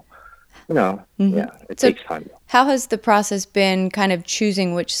 So it takes time. How has the process been kind of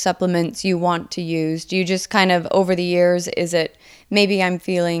choosing which supplements you want to use? Do you just kind of, over the years, is it maybe I'm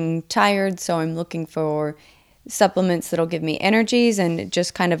feeling tired, so I'm looking for supplements that'll give me energies, and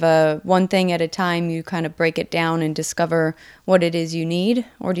just kind of a one thing at a time, you kind of break it down and discover what it is you need?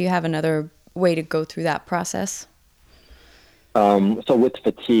 Or do you have another way to go through that process? So with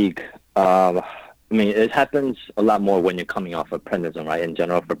fatigue, it happens a lot more when you're coming off of prednisone, right? In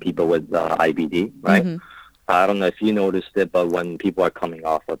general, for people with IBD, right? I don't know if you noticed it, but when people are coming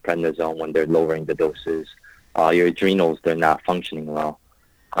off of prednisone, when they're lowering the doses, your adrenals, they're not functioning well.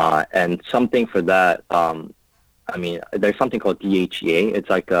 And something for that, there's something called DHEA. It's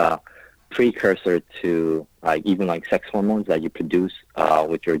like a precursor to even sex hormones that you produce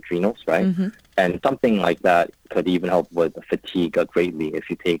with your adrenals, right? And something like that could even help with fatigue greatly if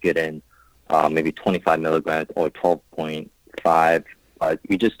you take it in maybe 25 milligrams or 12.5.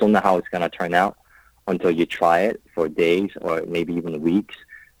 You just don't know how it's going to turn out until you try it for days or maybe even weeks.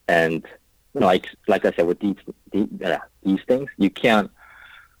 And like I said, with these things, you can't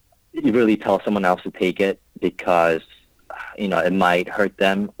really tell someone else to take it, because it might hurt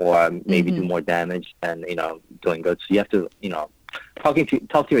them or maybe do more damage than doing good. So you have to talk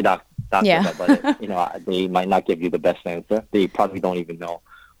to your doctor about it. They might not give you the best answer. They probably don't even know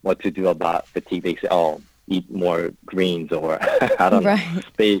what to do about fatigue. They say, eat more greens, or I don't know.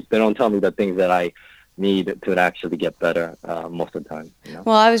 They don't tell me the things that I need to actually get better most of the time.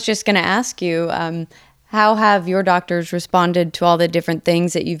 Well, I was just going to ask you, how have your doctors responded to all the different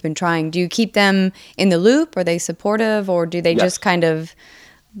things that you've been trying? Do you keep them in the loop? Are they supportive, or do they just kind of,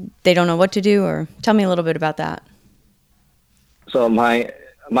 they don't know what to do? Or tell me a little bit about that. So my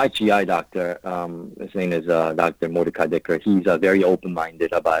GI doctor, his name is Dr. Mordecai Dicker. He's very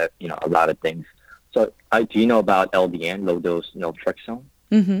open-minded about a lot of things. So do you know about LDN, low-dose naltrexone?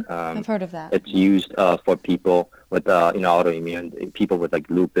 I've heard of that. It's used for people with autoimmune, people with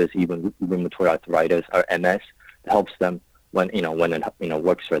lupus, even rheumatoid arthritis or MS. It helps them when it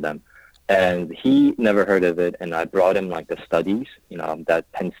works for them. And he never heard of it, and I brought him the studies that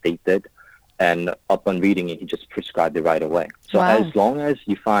Penn State did, and upon reading it, he just prescribed it right away. So as long as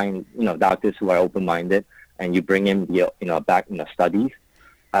you find doctors who are open-minded and you bring in the studies,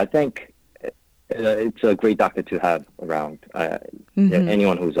 I think it's a great doctor to have around.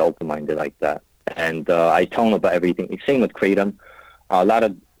 Anyone who's open-minded like that. And I tell them about everything. Same with kratom. A lot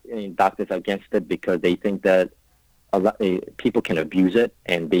of doctors are against it because they think that people can abuse it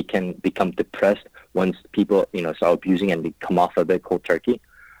and they can become depressed once people start abusing and they come off of it cold turkey.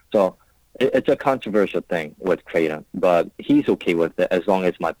 So it's a controversial thing with kratom, but he's okay with it as long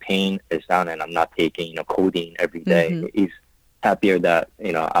as my pain is down and I'm not taking codeine every day. happier that,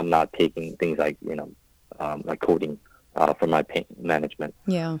 I'm not taking things like, like codeine for my pain management.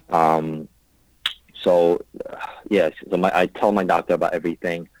 Yeah. So, yes, I tell my doctor about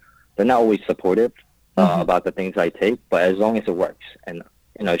everything. They're not always supportive about the things I take, but as long as it works and,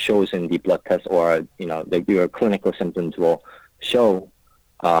 it shows in the blood test or, your clinical symptoms will show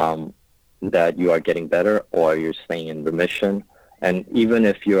that you are getting better or you're staying in remission. And even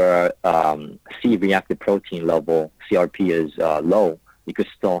if your C-reactive protein level, CRP, is low, you could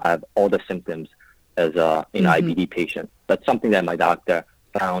still have all the symptoms as an IBD patient. That's something that my doctor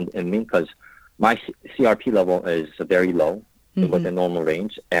found in me because my CRP level is very low within normal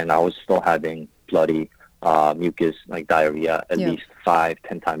range, and I was still having bloody mucus, like diarrhea, at least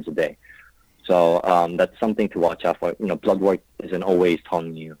 5-10 times a day. So that's something to watch out for. Blood work isn't always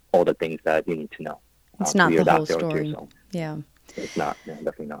telling you all the things that you need to know. It's not the whole story. Yeah. It's not. Yeah,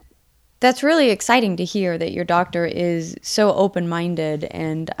 definitely not. That's really exciting to hear that your doctor is so open-minded,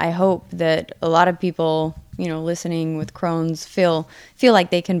 and I hope that a lot of people, listening with Crohn's feel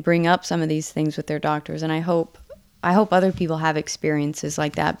like they can bring up some of these things with their doctors, and I hope other people have experiences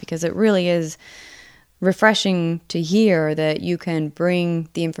like that, because it really is refreshing to hear that you can bring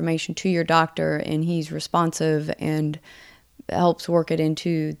the information to your doctor and he's responsive and helps work it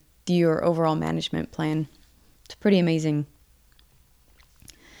into your overall management plan. It's pretty amazing.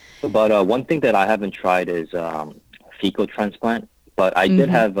 But one thing that I haven't tried is fecal transplant. But I did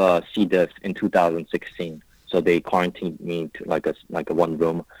have C. diff in 2016. So they quarantined me to like a one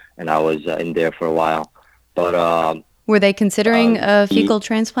room, and I was in there for a while. But were they considering a fecal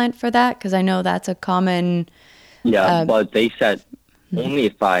transplant for that? Because I know that's a common. Yeah, but they said only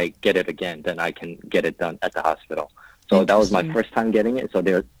if I get it again, then I can get it done at the hospital. So that was my first time getting it. So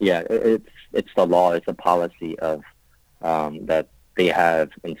it's the law, it's a policy of that they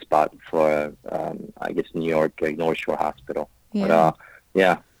have in spot for I guess New York, like North Shore Hospital. Yeah.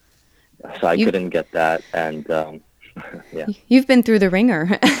 But so I couldn't get that, and yeah. You've been through the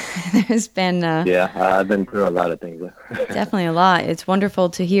ringer. There's been I've been through a lot of things. Definitely a lot. It's wonderful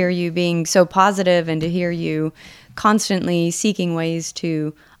to hear you being so positive and to hear you constantly seeking ways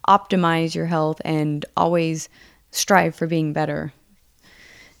to optimize your health and always strive for being better.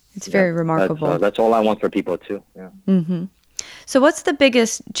 It's very remarkable. That's all I want for people too. Yeah. Mm-hmm. So what's the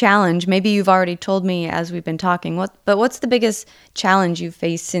biggest challenge? Maybe you've already told me as we've been talking. But what's the biggest challenge you've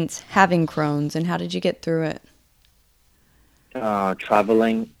faced since having Crohn's, and how did you get through it?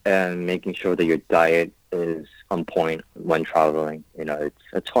 Traveling and making sure that your diet is on point when traveling.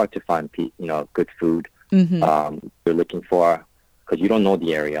 It's hard to find good food you're looking for, because you don't know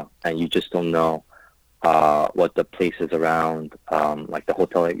the area and you just don't know what the places around, like the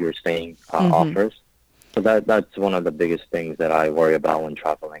hotel that you're staying, offers. So that's one of the biggest things that I worry about when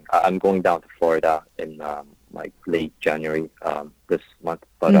traveling. I'm going down to Florida in like late January this month,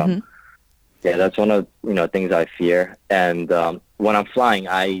 but that's one of things I fear. And when I'm flying,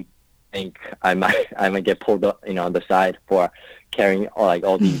 I think I might get pulled up on the side for carrying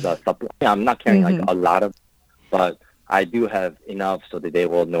all these supplements. I'm not carrying like a lot of, but I do have enough so that they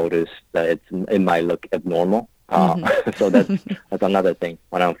will notice that it might look abnormal. So that's another thing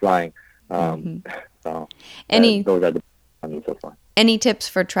when I'm flying. So those are the so far. Any tips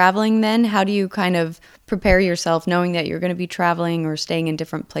for traveling then? How do you kind of prepare yourself knowing that you're going to be traveling or staying in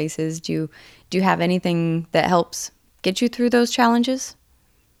different places? Do you have anything that helps get you through those challenges?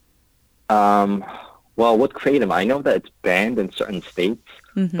 Well, with Kratom, I know that it's banned in certain states,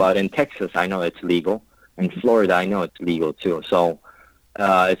 but in Texas, I know it's legal. In Florida, I know it's legal too. So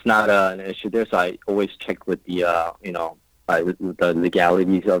it's not an issue there. So I always check with the the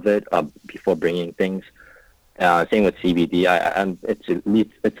legalities of it before bringing things. Same with CBD.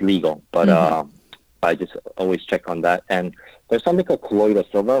 It's legal, but I just always check on that. And there's something called colloidal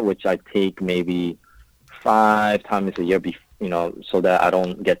silver, which I take maybe 5 times a year, so that I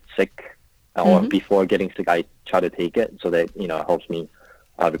don't get sick. Or before getting sick, I try to take it so that it helps me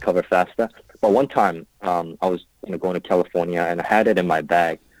recover faster. But one time, I was going to California and I had it in my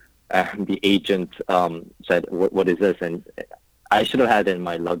bag. And the agent said, "What is this?" And I should have had it in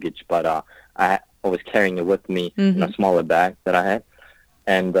my luggage, but I was carrying it with me in a smaller bag that I had.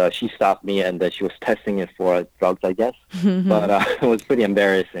 And she stopped me, and she was testing it for drugs, I guess. But it was pretty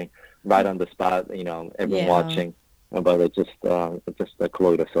embarrassing, right on the spot. Everyone watching. But it's just a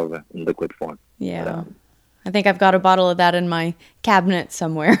colloidal silver in liquid form. Yeah, but, I think I've got a bottle of that in my cabinet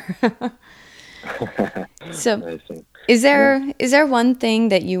somewhere. So, is there one thing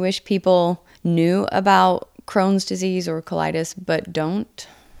that you wish people knew about Crohn's disease or colitis but don't?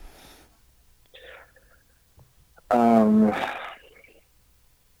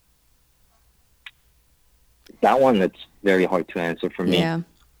 that one, it's very hard to answer for me. Yeah.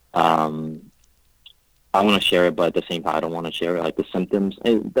 I want to share it, but at the same time, I don't want to share it. Like the symptoms,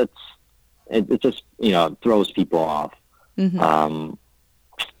 it just, throws people off. Mm-hmm.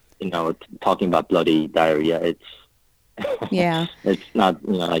 Talking about bloody diarrhea, Yeah. it's not,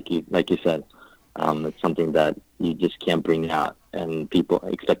 like you said, it's something that you just can't bring out, and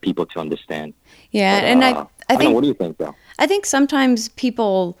expect people to understand. Yeah, But, and I don't think, know, what do you think, though? I think sometimes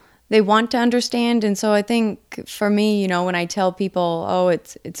people, they want to understand, and so I think for me, when I tell people, oh,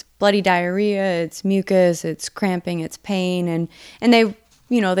 it's bloody diarrhea, it's mucus, it's cramping, it's pain, and they,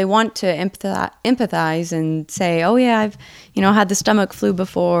 they want to empathize and say, oh yeah, I've, had the stomach flu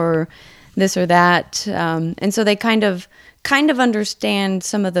before, or this or that, and so they kind of understand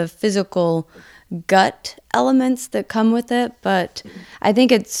some of the physical gut elements that come with it, but I think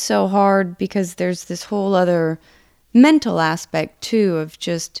it's so hard because there's this whole other mental aspect too of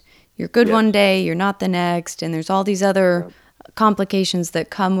just you're good one day, you're not the next, and there's all these other complications that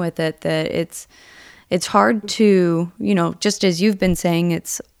come with it that it's hard to, just as you've been saying,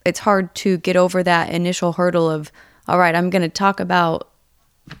 it's hard to get over that initial hurdle of, all right, I'm going to talk about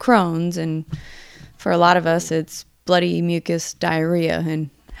Crohn's, and for a lot of us it's bloody mucus diarrhea, and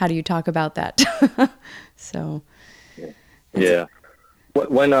how do you talk about that? So yeah,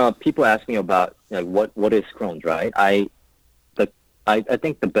 when people ask me about what is Crohn's, right? I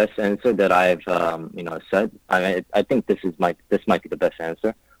think the best answer that I've said, I think this might be the best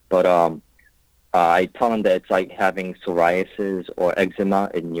answer, but I tell them that it's like having psoriasis or eczema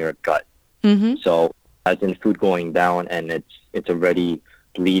in your gut. Mm-hmm. So as in food going down, and it's already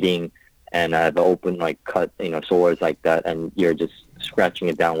bleeding, and I have an open cut, sores like that, and you're just scratching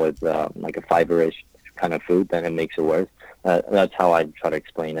it down with like a fiberish kind of food, then it makes it worse. That's how I try to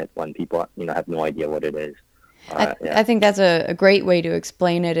explain it when people have no idea what it is. I think that's a great way to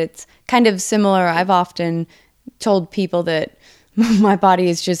explain it. It's kind of similar. I've often told people that my body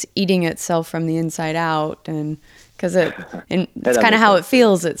is just eating itself from the inside out, and because it's kind of how it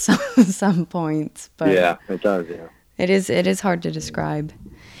feels at some points. But yeah, it does. Yeah, it is hard to describe.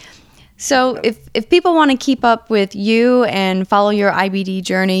 So if people want to keep up with you and follow your IBD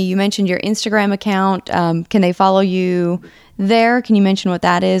journey, you mentioned your Instagram account. Can they follow you there? Can you mention what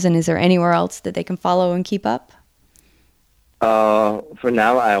that is? And is there anywhere else that they can follow and keep up? For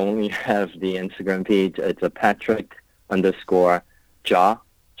now, I only have the Instagram page. It's a Patrick_Jia,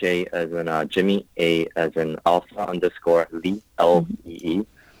 J as in Jimmy, A as in Alpha _Lee, Lee.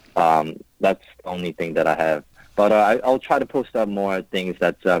 That's the only thing that I have. But I'll try to post up more things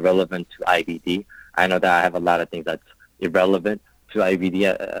that's relevant to IBD. I know that I have a lot of things that's irrelevant to IBD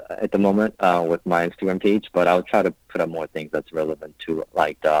at the moment with my Instagram page, but I'll try to put up more things that's relevant to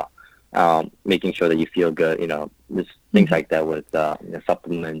making sure that you feel good, just things like that with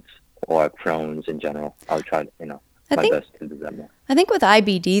supplements or Crohn's in general. I'll try to, my best to do that more. I think with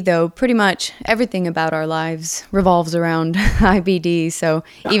IBD, though, pretty much everything about our lives revolves around IBD. So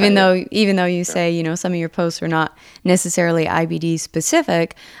even though you say, some of your posts are not necessarily IBD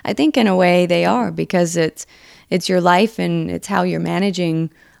specific, I think in a way they are, because it's your life and it's how you're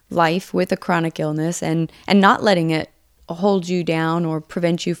managing life with a chronic illness and not letting it hold you down or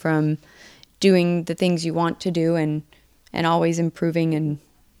prevent you from doing the things you want to do and always improving and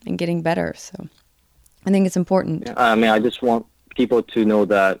getting better. So I think it's important. Yeah, I just want people to know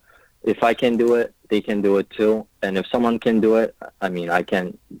that if I can do it, they can do it too. And if someone can do it, I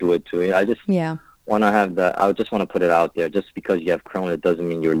can do it too. I just want to have that. I just want to put it out there. Just because you have Crohn, it doesn't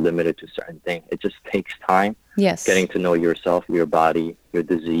mean you're limited to certain things. It just takes time. Yes. Getting to know yourself, your body, your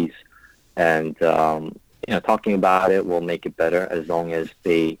disease, and talking about it will make it better as long as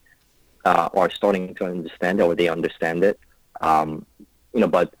they are starting to understand it or they understand it.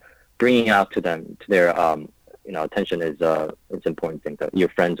 But bringing out to them, to their attention is it's important thing. That your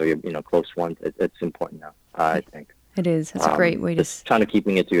friends or your close ones, it's important now. I think it is. It's a great way to just trying to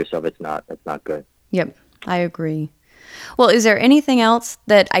keeping it to yourself. It's not good. Yep, I agree. Well, is there anything else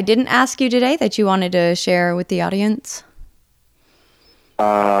that I didn't ask you today that you wanted to share with the audience?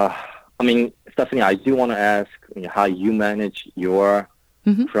 Stephanie, I do want to ask how you manage your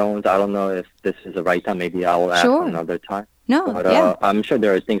Crohn's. I don't know if this is the right time. Maybe I will ask another time. No, but I'm sure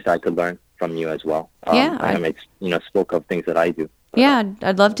there are things that I could learn from you as well. I spoke of things that I do. Yeah,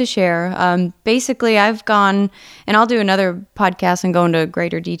 I'd love to share. Basically, I've gone, and I'll do another podcast and go into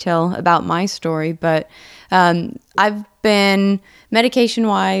greater detail about my story, but I've been,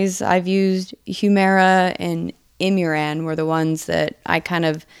 medication-wise, I've used Humira and Imuran were the ones that I kind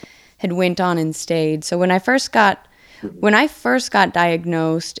of had went on and stayed. So when I first got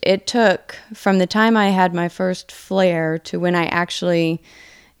diagnosed, it took from the time I had my first flare to when I actually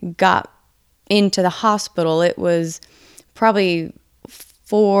got into the hospital, it was probably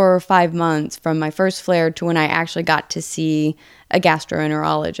 4 or 5 months from my first flare to when I actually got to see a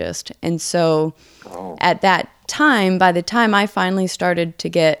gastroenterologist. And so at that time, by the time I finally started to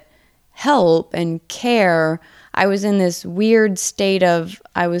get help and care, I was in this weird state of,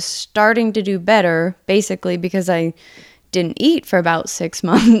 I was starting to do better, basically because I didn't eat for about 6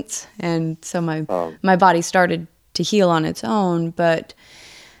 months. And so my body started to heal on its own. But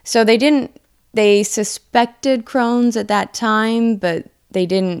so they suspected Crohn's at that time, but they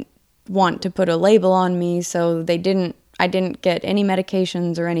didn't want to put a label on me. So I didn't get any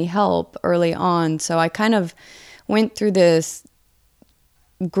medications or any help early on. So I kind of went through this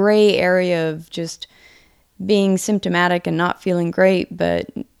gray area of just being symptomatic and not feeling great, but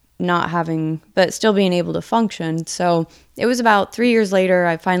still being able to function. So it was about 3 years later,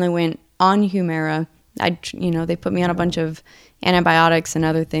 I finally went on Humira. They put me on a bunch of antibiotics and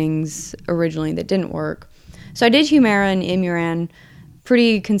other things originally that didn't work. So I did Humira and Imuran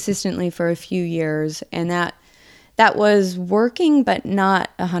pretty consistently for a few years, and that was working, but not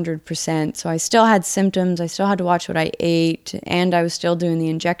 100%. So I still had symptoms. I still had to watch what I ate, and I was still doing the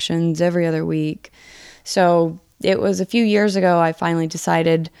injections every other week. So it was a few years ago I finally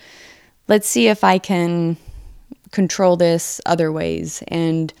decided, let's see if I can control this other ways.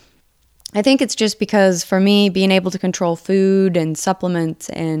 And I think it's just because for me, being able to control food and supplements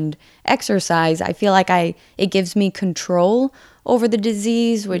and exercise, I feel like it gives me control over the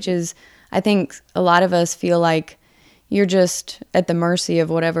disease, which is, I think a lot of us feel like you're just at the mercy of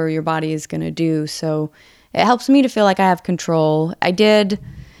whatever your body is going to do. So it helps me to feel like I have control. I did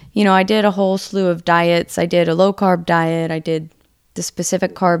a whole slew of diets. I did a low carb diet. I did the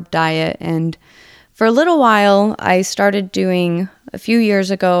specific carb diet. And for a little while, I started doing, a few years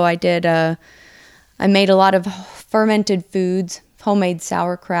ago, I made a lot of fermented foods, homemade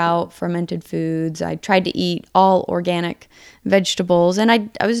sauerkraut, fermented foods. I tried to eat all organic vegetables, and I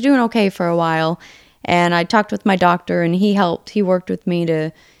was doing okay for a while. And I talked with my doctor, and he worked with me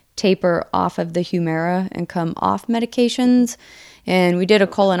to taper off of the Humira and come off medications. And we did a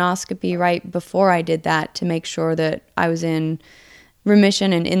colonoscopy right before I did that to make sure that I was in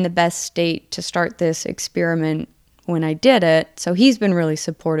remission and in the best state to start this experiment when I did it. So he's been really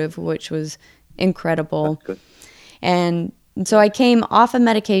supportive, which was incredible. That's good. And so I came off of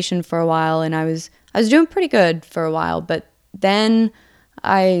medication for a while, and I was doing pretty good for a while, but then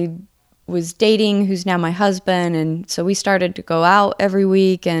I was dating who's now my husband, and so we started to go out every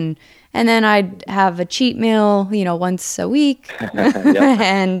week, and then I'd have a cheat meal, once a week.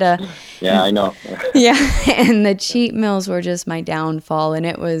 And yeah, I know. yeah, and the cheat meals were just my downfall, and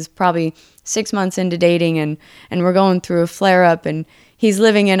it was probably 6 months into dating, and we're going through a flare-up, and he's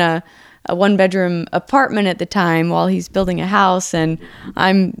living in a one-bedroom apartment at the time while he's building a house, and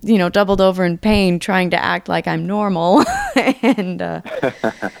I'm, doubled over in pain trying to act like I'm normal. And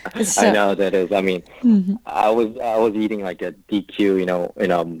so, I know that is. I mean, I was eating like a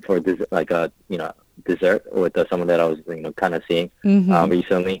DQ, for this, like a dessert with someone that I was kind of seeing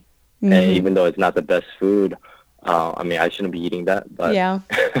recently, and even though it's not the best food. I shouldn't be eating that, but yeah,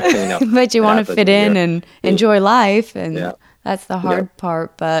 but you want to fit in and enjoy life, and that's the hard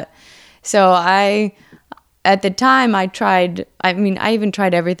part. But so at the time I even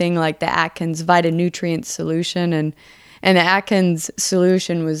tried everything like the Atkins Vitanutrient solution, and the Atkins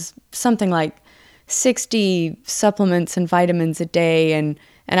solution was something like 60 supplements and vitamins a day, and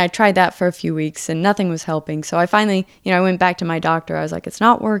I tried that for a few weeks and nothing was helping. So I finally, I went back to my doctor. I was like, it's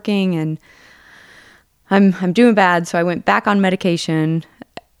not working, and I'm doing bad. So I went back on medication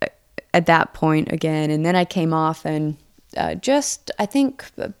at that point again. And then I came off, and I think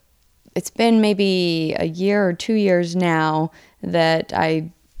it's been maybe a year or 2 years now that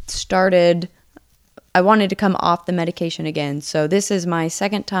I wanted to come off the medication again. So this is my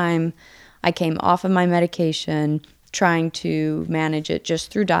second time I came off of my medication, trying to manage it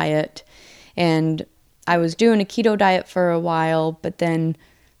just through diet. And I was doing a keto diet for a while, but then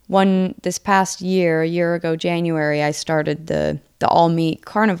this past year, a year ago, January, I started the all meat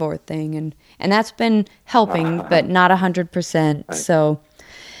carnivore thing, and that's been helping, but not 100%. Right.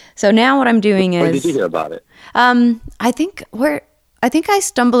 So now what I'm doing is. Where did you hear about it? I think I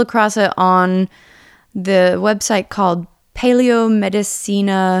stumbled across it on the website called Paleo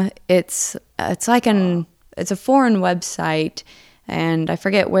Medicina. It's a foreign website, and I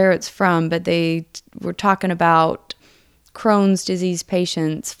forget where it's from, but they were talking about Crohn's disease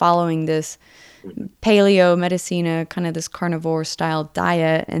patients following this Paleo Medicina, kind of this carnivore style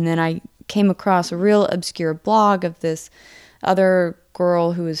diet. And then I came across a real obscure blog of this other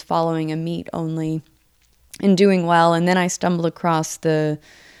girl who was following a meat only and doing well. And then I stumbled across the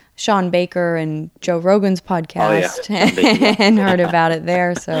Sean Baker and Joe Rogan's podcast and heard about it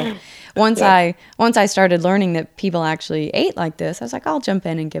there. So once I started learning that people actually ate like this, I was like, I'll jump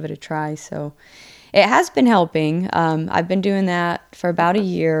in and give it a try. So it has been helping. I've been doing that for about a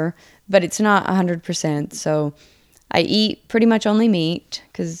year, but it's not 100%. So I eat pretty much only meat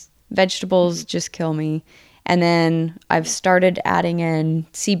because vegetables just kill me. And then I've started adding in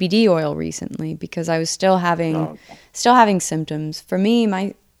CBD oil recently because I was still having symptoms. For me,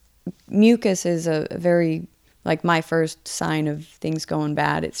 my mucus is a very, like, my first sign of things going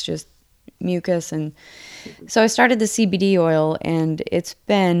bad. It's just mucus. And so I started the CBD oil, and it's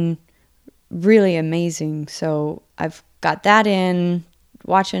been really amazing. So I've got that in,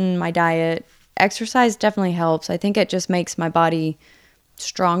 watching my diet. Exercise definitely helps. I think it just makes my body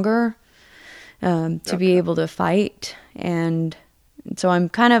stronger to be able to fight. And so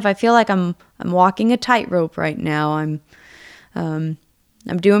I feel like I'm walking a tightrope right now. I'm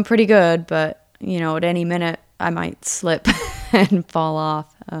doing pretty good, but at any minute I might slip and fall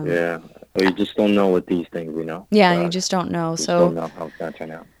off. Well, you just don't know with these things, Yeah, you just don't know. Don't know how it's going to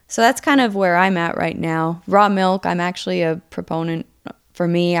turn out. So that's kind of where I'm at right now. Raw milk, I'm actually a proponent. For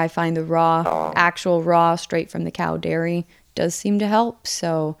me, I find the actual raw, straight from the cow dairy does seem to help.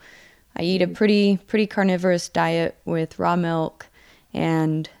 So I eat a pretty carnivorous diet with raw milk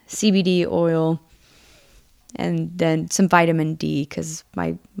and CBD oil, and then some vitamin D because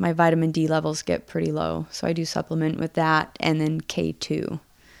my vitamin D levels get pretty low. So I do supplement with that, and then K2.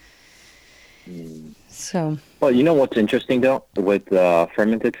 So. Well, you know what's interesting though with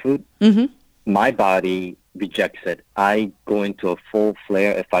fermented food? Mm-hmm. My body rejects it. I go into a full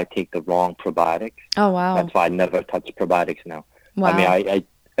flare if I take the wrong probiotics. Oh wow! That's why I never touch probiotics now. Wow. I mean,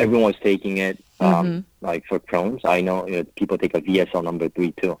 everyone's taking it, like for Crohn's. I know people take a VSL number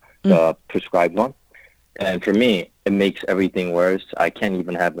 3 too, the prescribed one. And for me, it makes everything worse. I can't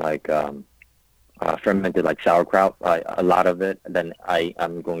even have like fermented like sauerkraut, a lot of it. Then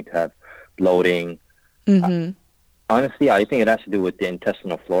I'm going to have bloating. Honestly, I think it has to do with the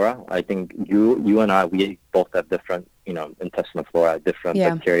intestinal flora. I think you and I, we both have different, intestinal flora, different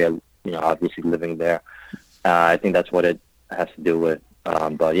bacteria, obviously living there. I think that's what it has to do with.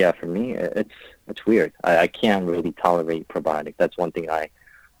 But yeah, for me, it's weird. I can't really tolerate probiotics. That's one thing I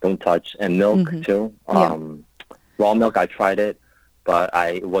don't touch. And milk too. Raw milk, I tried it, but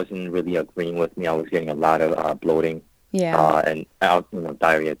it wasn't really agreeing with me. I was getting a lot of bloating. And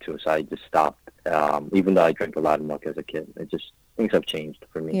diarrhea too. So I just stopped. Even though I drank a lot of milk as a kid, things have changed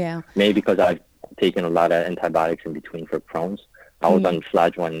for me. Yeah. Maybe because I've taken a lot of antibiotics in between for Crohn's. I was on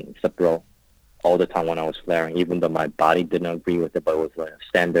Flagyl and Cipro all the time when I was flaring, even though my body didn't agree with it, but it was a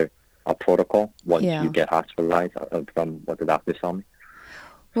standard protocol once you get hospitalized from what the doctors told me.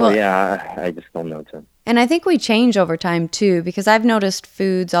 Well, I just don't know too. And I think we change over time too, because I've noticed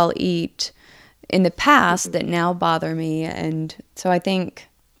foods I'll eat in the past that now bother me, and so I think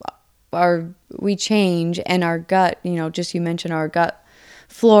we change, and our gut, just you mentioned our gut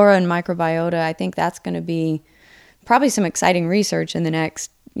flora and microbiota. I think that's going to be probably some exciting research in the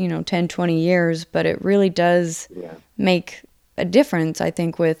next 10, 20 years, but it really does make a difference, I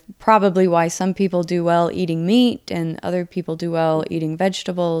think, with probably why some people do well eating meat and other people do well eating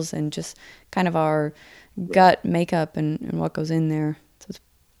vegetables, and just kind of our gut makeup and what goes in there. So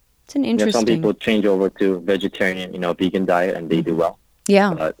it's an interesting... some people change over to vegetarian, vegan diet, and they do well.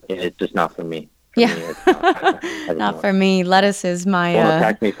 Yeah. But it's just not for me. For me, it's not for me. Lettuce is my... Don't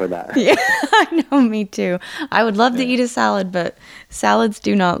attack me for that. Yeah, I know, me too. I would love to eat a salad, but salads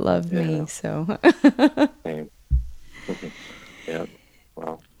do not love me, so... Same. Yeah.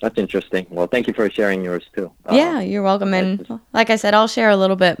 Well, that's interesting. Well, thank you for sharing yours too. Yeah, you're welcome. And like I said, I'll share a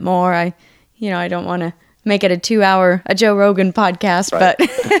little bit more. I don't want to make it a 2-hour Joe Rogan podcast, but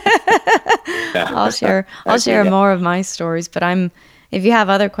I'll share more of my stories. But if you have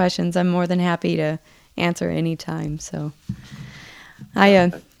other questions, I'm more than happy to answer anytime. So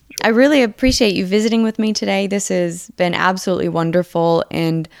I really appreciate you visiting with me today. This has been absolutely wonderful,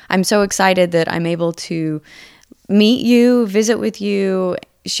 and I'm so excited that I'm able to meet you, visit with you,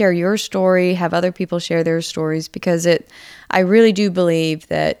 share your story, have other people share their stories, because I really do believe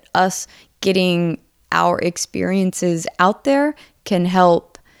that us getting our experiences out there can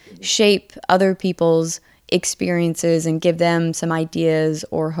help shape other people's experiences and give them some ideas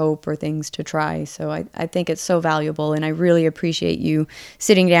or hope or things to try. So I think it's so valuable, and I really appreciate you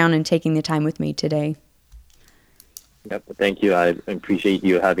sitting down and taking the time with me today. Yep, thank you. I appreciate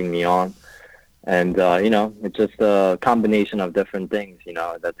you having me on. And, it's just a combination of different things,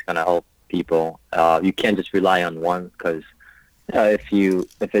 that's going to help people. You can't just rely on one, because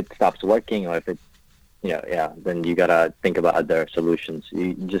if it stops working, or if it then you gotta think about other solutions.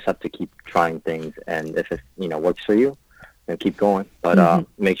 You just have to keep trying things, and if it works for you, then keep going. But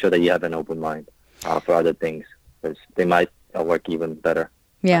make sure that you have an open mind for other things, because they might work even better.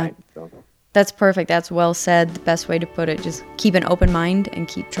 Yeah, right? So. That's perfect. That's well said. The best way to put it. Just keep an open mind and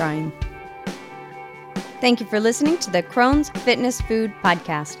keep trying. Thank you for listening to the Crohn's Fitness Food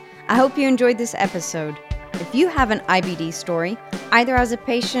Podcast. I hope you enjoyed this episode. If you have an IBD story, either as a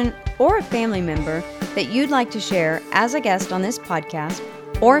patient or a family member, that you'd like to share as a guest on this podcast,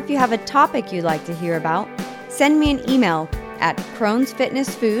 or if you have a topic you'd like to hear about, send me an email at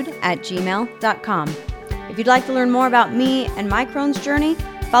crohnsfitnessfood@gmail.com. If you'd like to learn more about me and my Crohn's journey,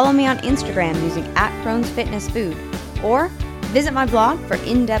 follow me on Instagram using @Crohn'sFitnessFood, or visit my blog for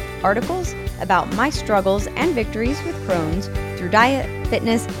in-depth articles about my struggles and victories with Crohn's through diet,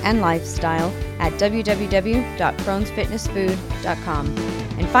 fitness, and lifestyle at www.crohnsfitnessfood.com.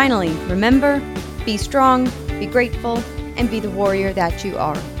 And finally, remember, be strong, be grateful, and be the warrior that you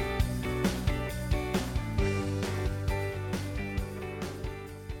are.